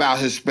feel about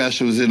his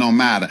specials, it don't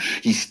matter.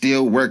 He's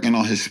still working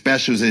on his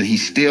specials and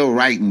he's still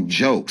writing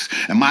jokes.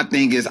 And my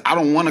thing is, I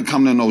don't want to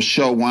come to no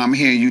show where I'm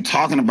hearing you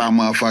talking about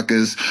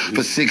motherfuckers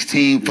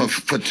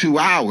for 2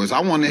 hours. I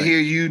want to hear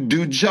you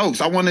do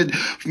jokes. I want to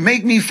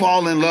make me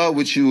fall in love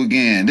with you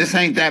again. This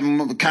ain't that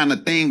kind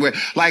of thing where,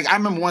 like, I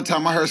remember one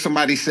time I heard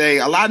somebody say,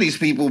 a lot of these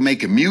people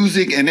making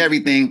music and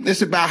everything,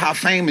 it's about how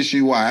famous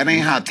you are. It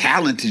ain't how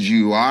talented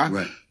you are.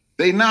 Right.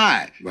 They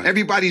not. Right.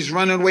 Everybody's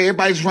running away.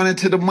 Everybody's running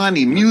to the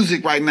money.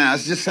 Music right now, it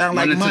just sounds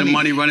like money. Running to the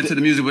money, running to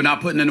the music, but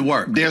not putting in the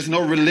work. There's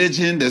no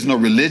religion. There's no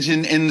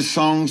religion in the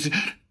songs.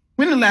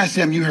 When the last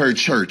time you heard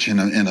church in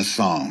a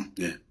song?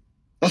 Yeah.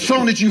 A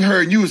song that you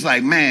heard, you was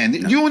like, man,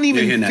 you don't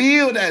even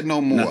feel that no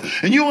more. Nothing.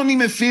 And you don't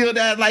even feel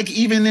that like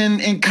even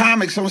in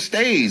comics on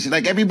stage.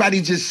 Like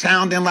everybody just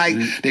sounding like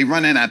they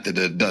running after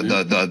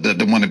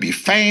the want to be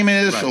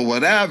famous or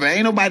whatever.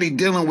 Ain't nobody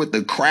dealing with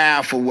the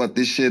craft of what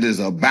this shit is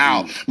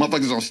about.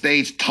 Motherfuckers on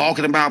stage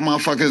talking about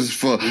motherfuckers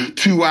for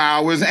 2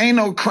 hours. Ain't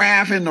no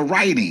craft in the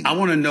writing. I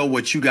want to know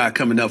what you got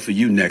coming up for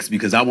you next,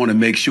 because I want to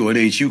make sure it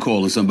ain't you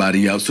calling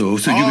somebody up so you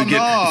can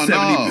get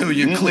 70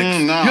 billion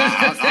clicks.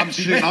 I'm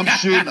shooting. I'm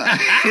shooting.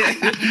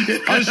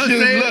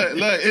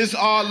 Look, it's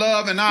all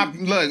love, and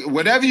look,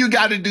 whatever you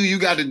got to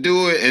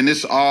do it, and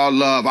it's all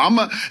love.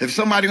 If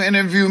somebody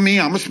interview me,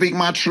 I'm gonna speak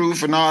my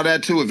truth and all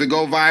that too. If it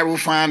go viral,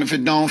 fine. If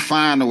it don't,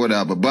 fine or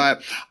whatever.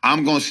 But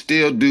I'm gonna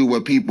still do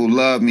what people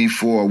love me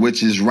for,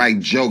 which is write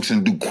jokes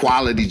and do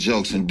quality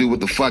jokes and do what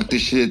the fuck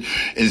this shit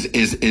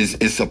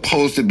is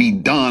supposed to be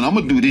done. I'm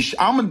gonna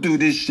do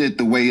this shit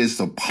the way it's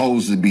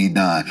supposed to be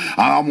done.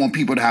 I want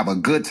people to have a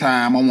good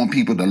time. I want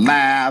people to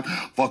laugh.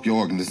 Fuck your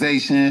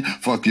organization.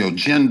 Fuck your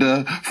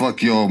gender.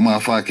 Fuck your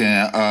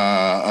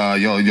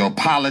motherfucking your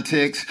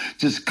politics.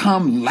 Just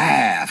come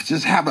laugh.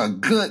 Just have a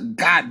good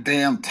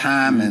goddamn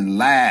time and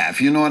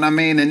laugh. You know what I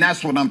mean? And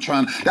that's what I'm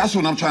trying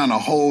to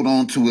hold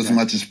on to as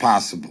much as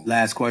possible.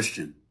 Last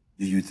question.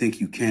 Do you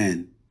think you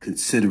can,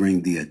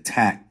 considering the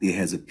attack there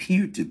has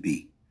appeared to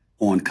be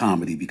on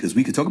comedy? Because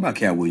we could talk about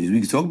Cat Williams,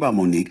 we could talk about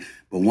Monique,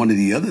 but one of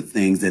the other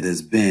things that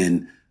has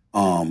been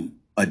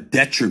a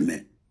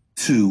detriment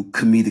to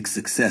comedic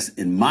success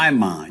in my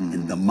mind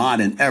in the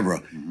modern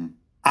era,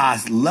 our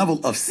level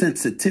of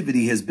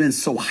sensitivity has been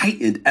so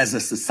heightened as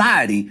a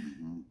society.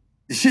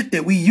 The shit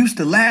that we used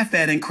to laugh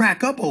at and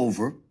crack up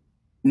over,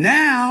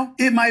 now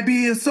it might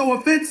be so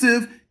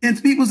offensive in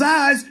people's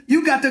eyes,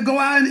 you got to go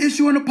out and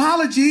issue an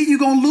apology. You're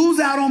going to lose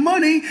out on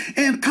money,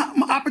 and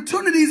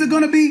opportunities are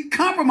going to be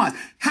compromised.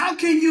 How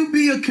can you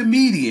be a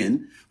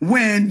comedian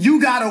when you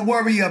got to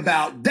worry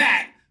about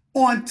that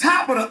on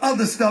top of the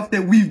other stuff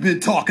that we've been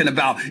talking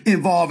about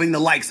involving the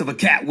likes of a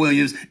Cat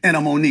Williams and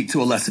a Monique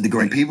to a lesser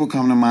degree? When people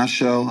come to my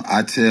show,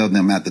 I tell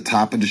them at the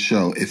top of the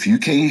show, if you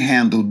can't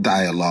handle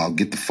dialogue,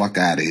 get the fuck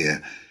out of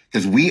here.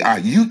 Because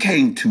you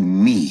came to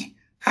me.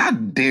 How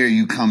dare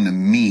you come to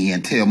me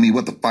and tell me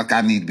what the fuck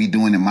I need to be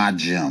doing in my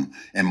gym,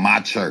 in my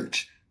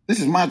church? This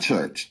is my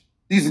church.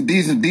 This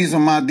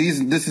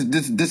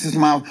is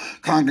my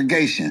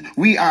congregation.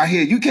 We are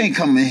here. You can't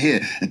come in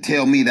here and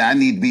tell me that I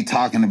need to be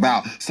talking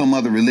about some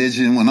other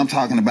religion when I'm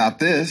talking about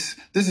this.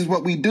 This is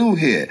what we do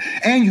here.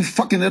 And you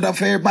fucking it up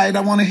for everybody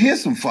that want to hear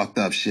some fucked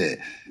up shit.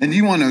 And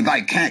you want to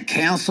can't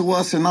cancel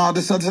us and all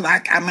this other stuff.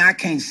 I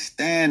can't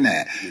stand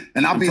that.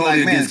 And I'll be totally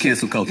like, man, against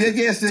cancel culture.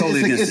 Yes,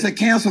 it's a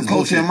cancel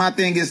culture. And my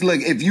thing is,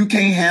 look, if you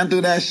can't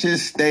handle that shit,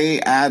 stay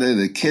out of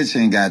the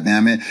kitchen,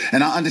 goddammit.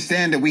 And I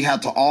understand that we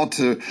have to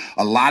alter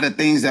a lot of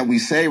things that we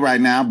say right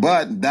now,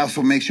 but that's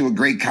what makes you a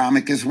great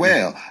comic as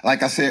well.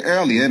 Like I said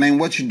earlier, it ain't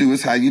what you do,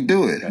 it's how you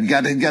do it. You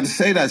got to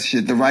say that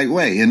shit the right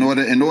way in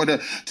order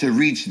to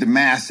reach the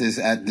masses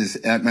at this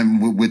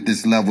with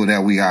this level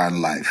that we are in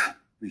life.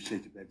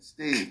 Appreciate you, baby.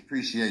 Steve,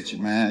 appreciate you,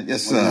 man.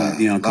 Yes, sir.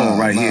 Deon Cole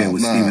right here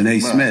with Stephen A.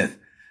 Smith.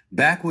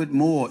 Back with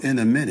more in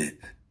a minute.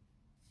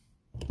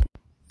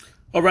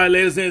 All right,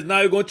 ladies and gentlemen,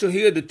 now you're going to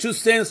hear the 2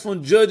 cents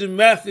from Judge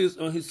Matthews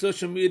on his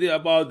social media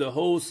about the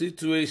whole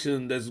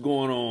situation that's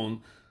going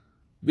on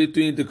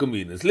between the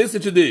comedians.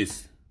 Listen to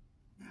this.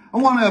 I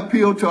want to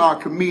appeal to our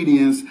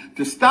comedians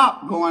to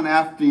stop going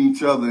after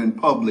each other in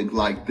public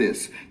like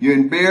this. You're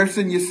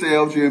embarrassing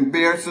yourselves. You're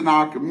embarrassing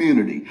our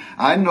community.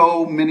 I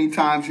know many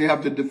times you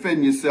have to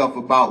defend yourself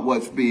about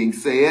what's being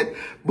said,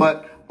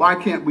 but why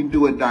can't we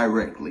do it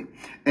directly?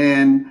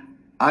 And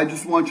I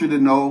just want you to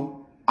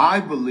know, I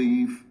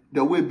believe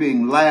that we're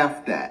being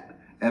laughed at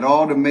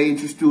all the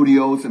major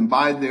studios and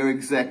by their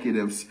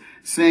executives,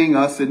 seeing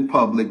us in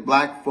public,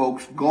 black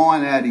folks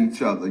going at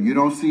each other. You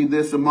don't see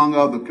this among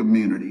other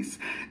communities.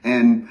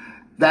 And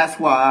that's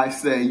why I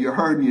say you're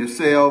hurting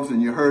yourselves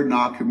and you're hurting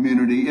our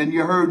community and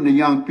you're hurting the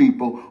young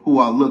people who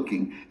are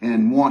looking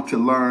and want to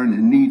learn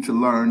and need to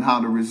learn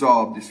how to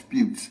resolve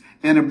disputes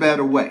in a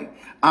better way.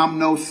 I'm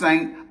no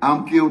saint.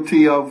 I'm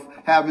guilty of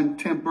having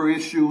temper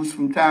issues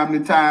from time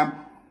to time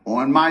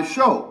on my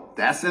show.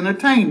 That's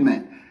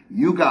entertainment.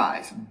 You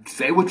guys,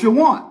 say what you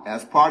want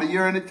as part of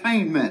your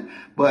entertainment,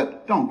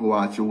 but don't go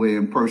out your way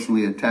and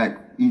personally attack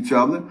each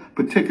other,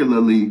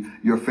 particularly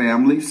your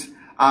families.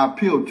 I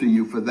appeal to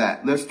you for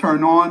that. Let's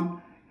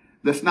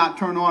not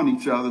turn on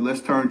each other.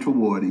 Let's turn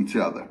toward each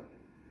other.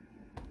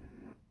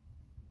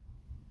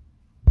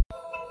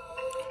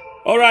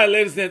 All right,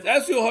 ladies and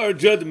gentlemen, as you heard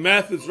Judge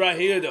Matthews right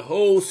here, the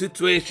whole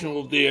situation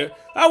over there,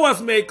 I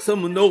was make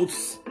some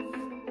notes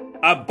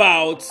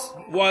about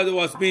what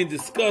was being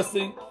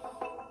discussing.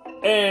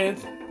 And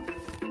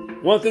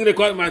one thing that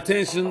caught my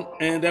attention,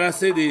 and that I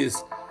said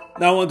is,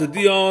 now when the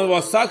Deon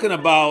was talking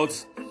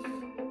about,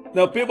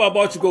 now people are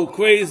about to go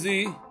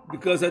crazy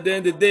because at the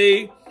end of the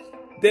day,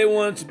 they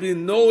want to be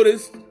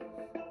noticed,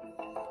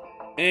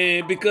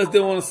 and because they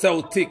want to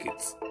sell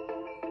tickets.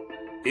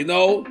 And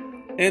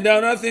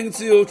another thing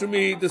too, to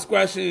me, this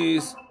question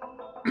is,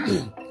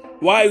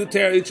 why you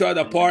tear each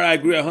other apart? I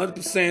agree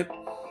 100%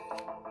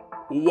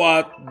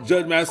 what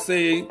Judge Matt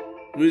say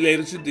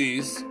related to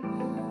this.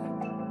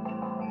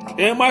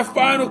 And my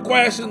final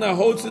question, the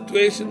whole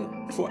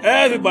situation for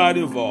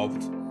everybody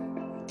involved,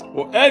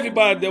 or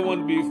everybody that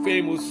want to be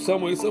famous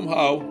some way,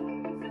 somehow,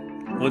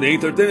 on the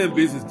entertainment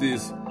business,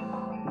 is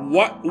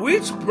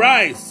which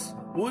price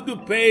would you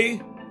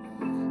pay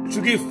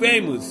to get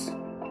famous?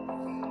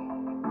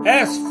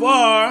 As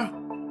far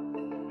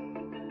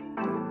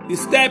as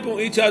step on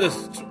each other's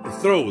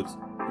throats.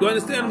 You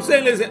understand what I'm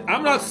saying? Listen,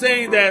 I'm not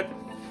saying that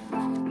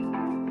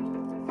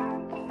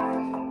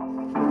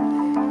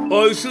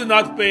you should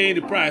not pay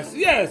any price.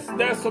 Yes,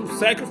 there's some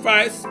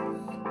sacrifice,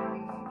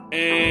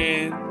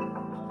 and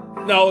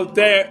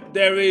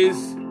there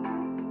is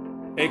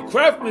a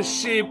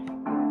craftsmanship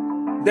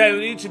that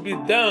need to be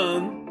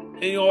done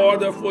in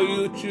order for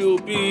you to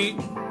be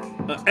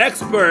an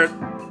expert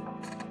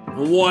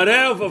in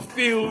whatever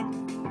field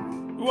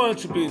you want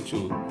to be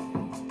into.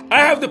 I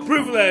have the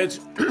privilege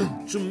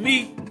to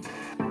meet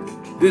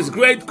this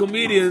great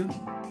comedian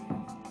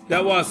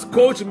that was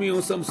coaching me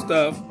on some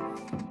stuff,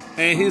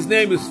 and his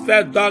name is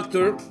Fat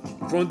Doctor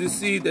from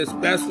DC that's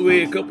passed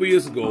away a couple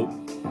years ago.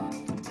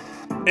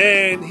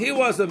 And he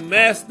was a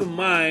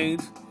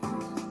mastermind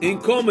in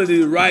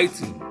comedy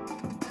writing.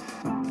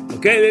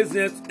 Okay,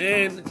 listen,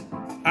 and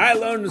I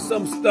learned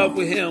some stuff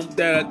with him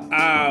that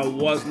I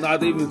was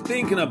not even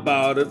thinking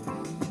about it.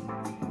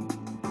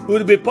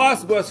 Would it be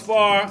possible as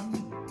far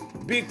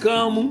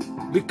become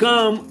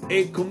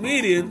a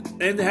comedian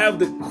and have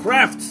the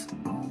craft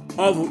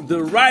of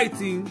the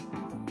writing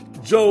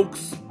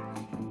jokes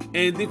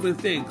and different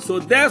things. So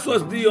that's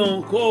what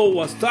Deon Cole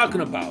was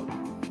talking about.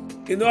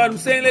 You know what I'm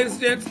saying, ladies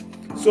and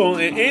gents? So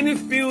in any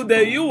field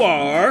that you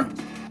are,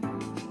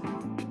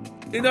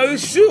 you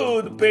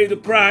should pay the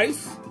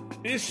price.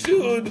 You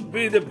should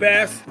be the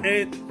best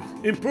and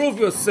improve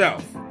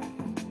yourself.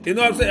 You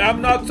know what I'm saying?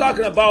 I'm not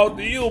talking about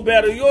you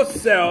better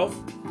yourself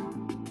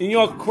in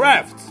your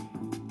craft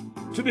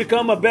to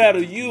become a better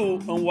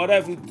you on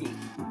whatever you do.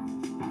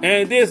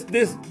 And this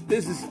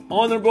is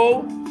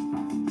honorable,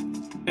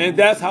 and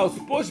that's how it's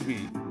supposed to be.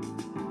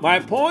 My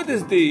point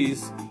is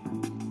this: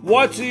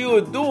 what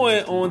you're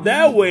doing on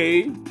that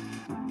way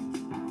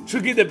to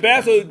get the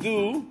best of you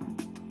do.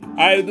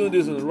 Are you doing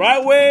this in the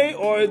right way,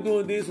 or are you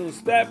doing this on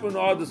stepping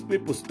on other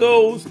people's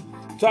toes,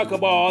 talk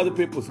about other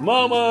people's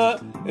mama,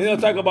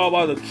 talk about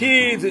other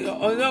kids?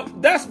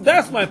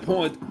 That's my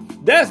point.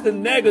 That's the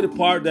negative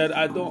part that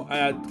I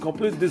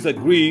completely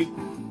disagree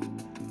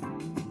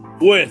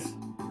with.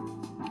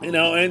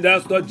 And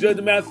that's what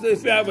Judge Matt says.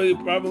 If you have a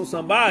problem with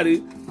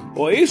somebody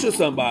or issue with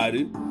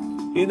somebody,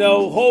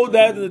 hold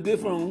that in a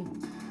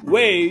different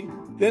way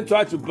than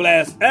try to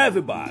blast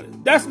everybody.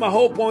 That's my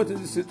whole point in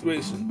this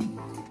situation.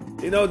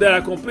 That I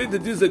completely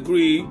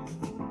disagree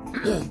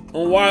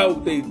on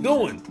what they're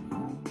doing.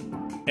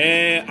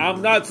 And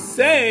I'm not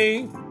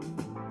saying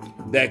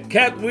that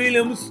Cat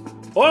Williams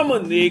or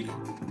Monique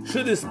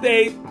should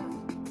state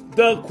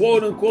the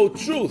quote-unquote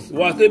truth,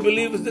 what they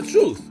believe is the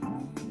truth.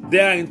 They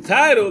are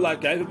entitled,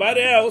 like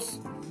everybody else,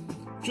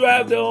 to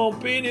have their own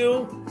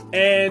opinion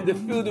and to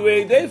feel the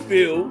way they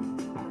feel,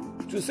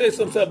 to say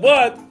something.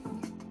 But,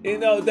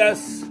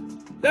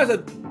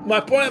 my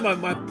point,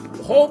 my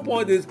whole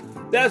point is,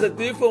 there's a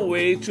different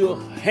way to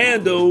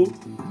handle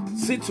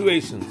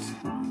situations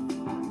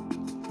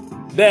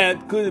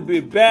that could be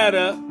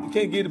better. You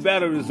can get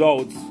better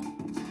results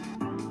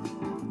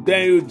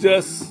than you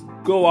just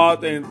go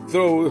out and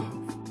throw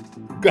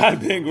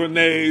goddamn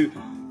grenade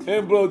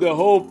and blow the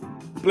whole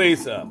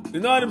place up. You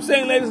know what I'm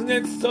saying, ladies and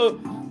gents? So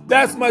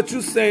that's my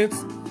 2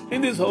 cents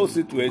in this whole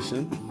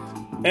situation.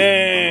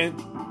 And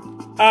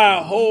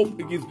I hope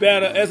it gets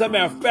better. As a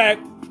matter of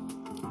fact,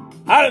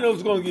 I don't know if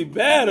it's going to get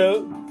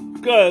better,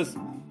 because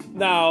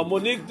now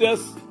Monique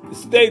just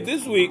stated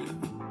this week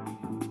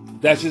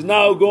that she's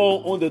now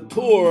going on the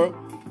tour,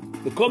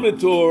 the comedy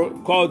tour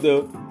called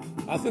the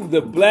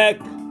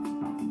Black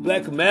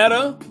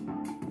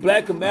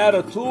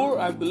Matter Tour,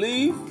 I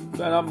believe, if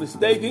I'm not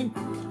mistaken,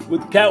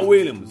 with Cat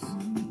Williams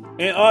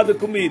and other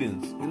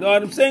comedians. You know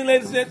what I'm saying,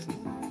 ladies and gents?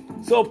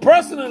 So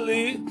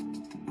personally,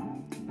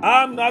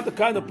 I'm not the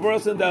kind of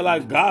person that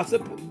like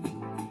gossip.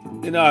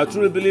 I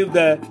truly believe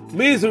that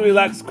misery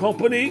likes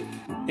company,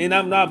 and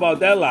I'm not about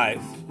that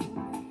life.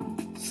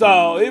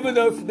 So even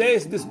though if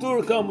this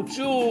tour comes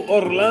to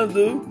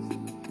Orlando,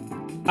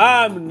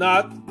 I'm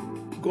not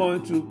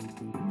going to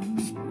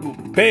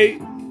pay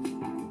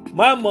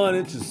my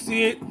money to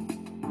see it.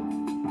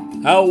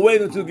 I'll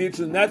wait until get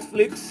to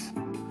Netflix.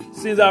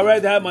 Since I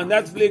already have my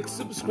Netflix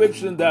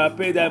subscription that I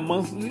pay that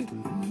monthly,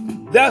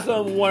 that's what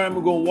I'm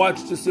going to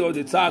watch to see what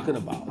they're talking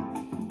about.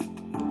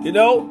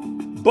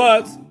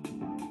 But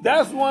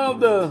that's one of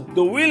the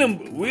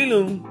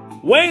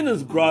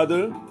Wayne's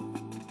brother,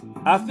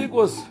 I think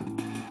was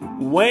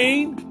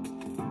Wayne,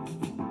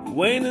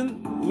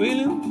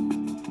 William?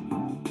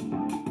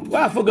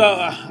 Well, I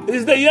forgot.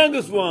 He's the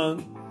youngest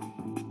one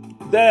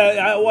that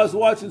I was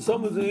watching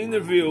some of the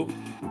interview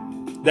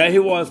that he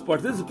was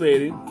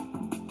participating.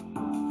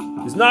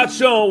 It's not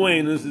Sean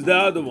Wayne, this is the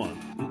other one.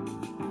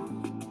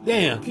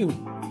 Damn,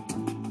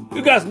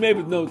 you guys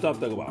maybe know what I'm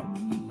talking about.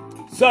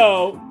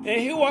 So,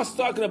 and he was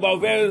talking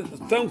about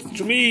something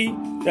to me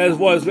that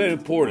was very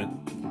important.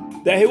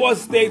 That he was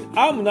stating,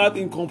 I'm not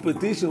in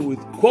competition with,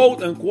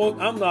 quote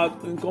unquote, I'm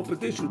not in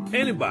competition with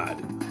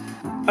anybody.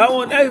 I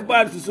want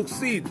everybody to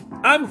succeed.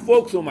 I'm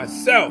focused on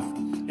myself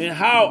and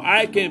how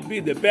I can be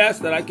the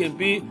best that I can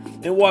be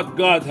and what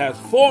God has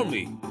for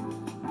me.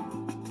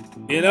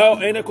 You know,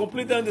 and I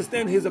completely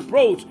understand his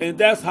approach. And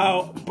that's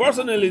how,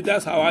 personally,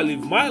 that's how I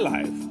live my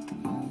life.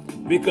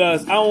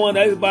 Because I want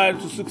everybody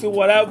to succeed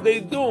whatever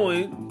they're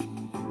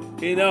doing,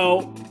 you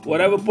know,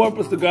 whatever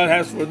purpose that God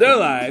has for their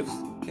lives.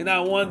 And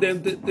I want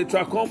them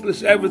to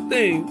accomplish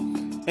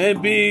everything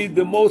and be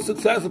the most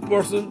successful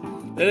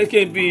person that they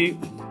can be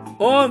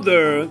on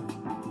their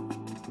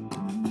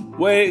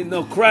way, you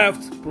know,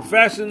 craft,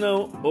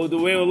 professional, or the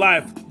way of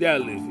life they're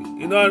living.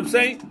 You know what I'm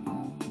saying?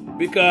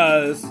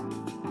 Because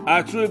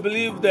I truly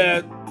believe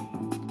that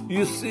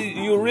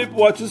you reap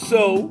what you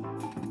sow.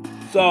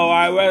 So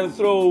I rather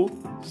throw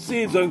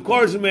seeds of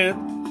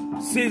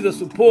encouragement, seeds of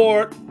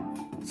support,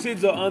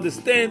 seeds of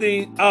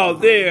understanding out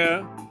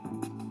there,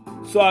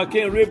 so I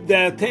can reap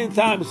that 10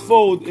 times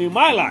fold in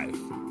my life.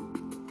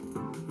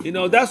 You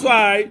know, that's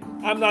why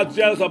I'm not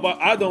jealous about,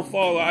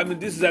 I'm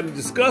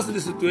discussing the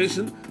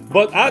situation,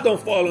 but I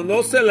don't follow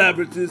no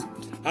celebrities.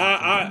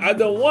 I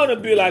don't want to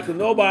be like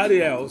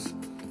nobody else.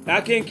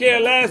 I can care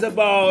less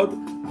about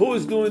who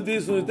is doing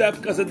this, who is that,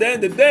 because at the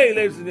end of the day,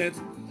 ladies and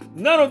gents,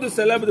 none of the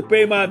celebrities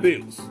pay my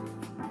bills.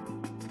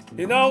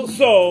 You know,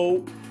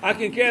 so I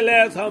can care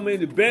less how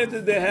many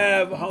Bentleys they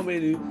have, how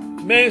many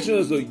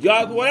mansions or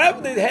yachts,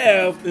 whatever they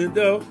have in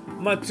their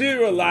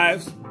material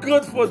lives,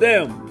 good for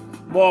them.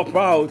 More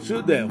power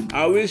to them.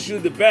 I wish you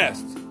the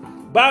best.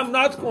 But I'm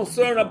not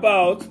concerned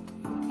about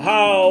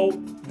how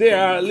they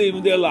are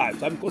living their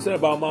lives. I'm concerned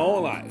about my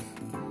own life.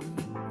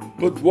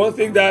 But one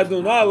thing that I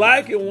do not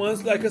like, and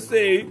once, like I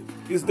say,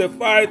 is the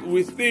fight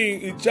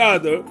within each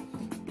other,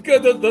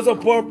 because it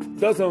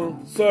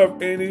doesn't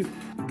serve any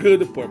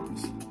good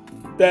purpose.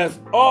 That's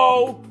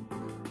all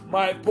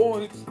my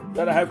points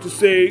that I have to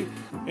say,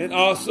 and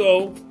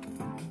also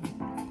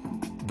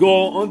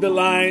go on the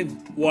line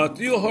what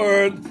you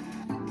heard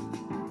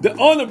the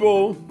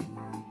Honorable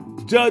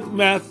Judge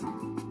Math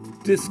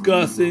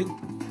discussing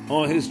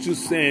on his 2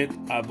 cents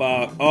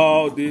about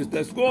all this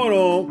that's going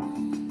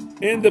on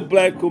in the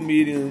Black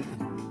Comedian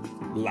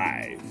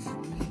life.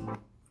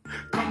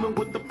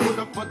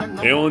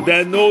 And on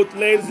that note,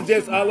 ladies and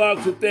gents, I'd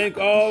like to thank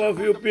all of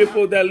you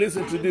people that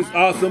listen to this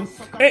awesome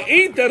and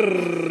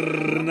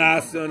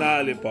international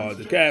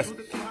podcast.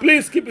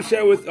 Please keep it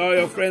shared with all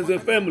your friends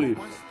and family.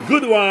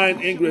 Good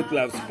Wine and Great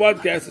Laughs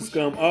podcast has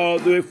come all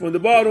the way from the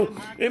bottom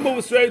and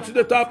move straight to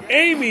the top,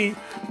 aiming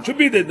to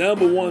be the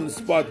 #1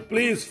 spot.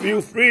 Please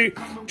feel free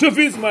to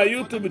visit my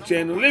YouTube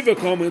channel, leave your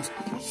comments,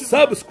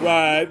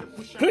 subscribe,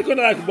 click on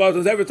the like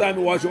buttons every time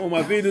you watch all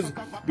my videos,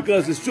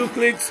 because it's 2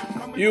 clicks.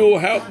 You will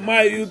help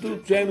my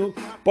YouTube channel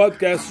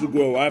podcast to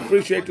grow. I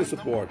appreciate your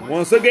support.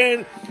 Once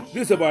again,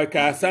 this is about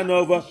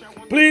Casanova.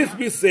 Please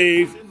be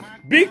safe,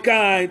 be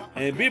kind,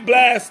 and be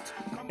blessed,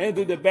 and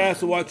do the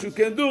best of what you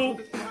can do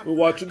with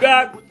what you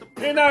got.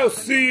 And I'll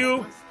see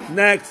you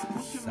next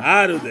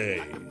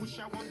Saturday.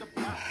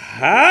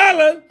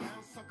 Holla!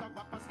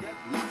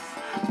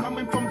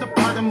 Coming from the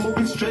bottom,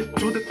 moving straight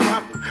to the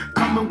top.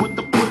 Coming with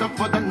the put up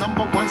for the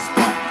 #1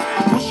 spot.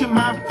 Pushing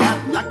my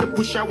back like the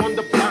push I on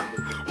the block.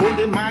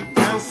 Holding my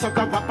down,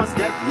 sucker rappers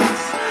get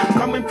lost.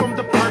 Coming from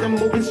the bottom,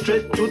 moving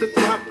straight to the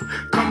top.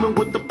 Coming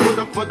with the put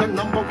up for the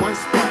 #1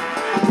 spot.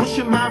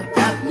 Pushing my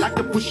back like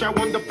the push I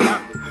on the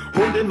block.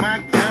 Holding my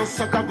down,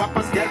 sucker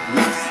rappers get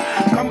lost.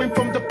 Coming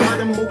from the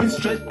bottom, moving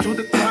straight to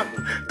the top.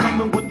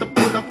 Coming with the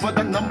put up for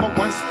the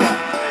 #1 spot.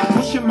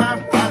 Pushing my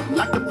back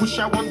like the push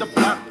I on the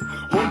block.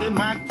 Holding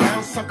my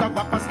down, sucker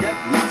rappers get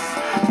lost.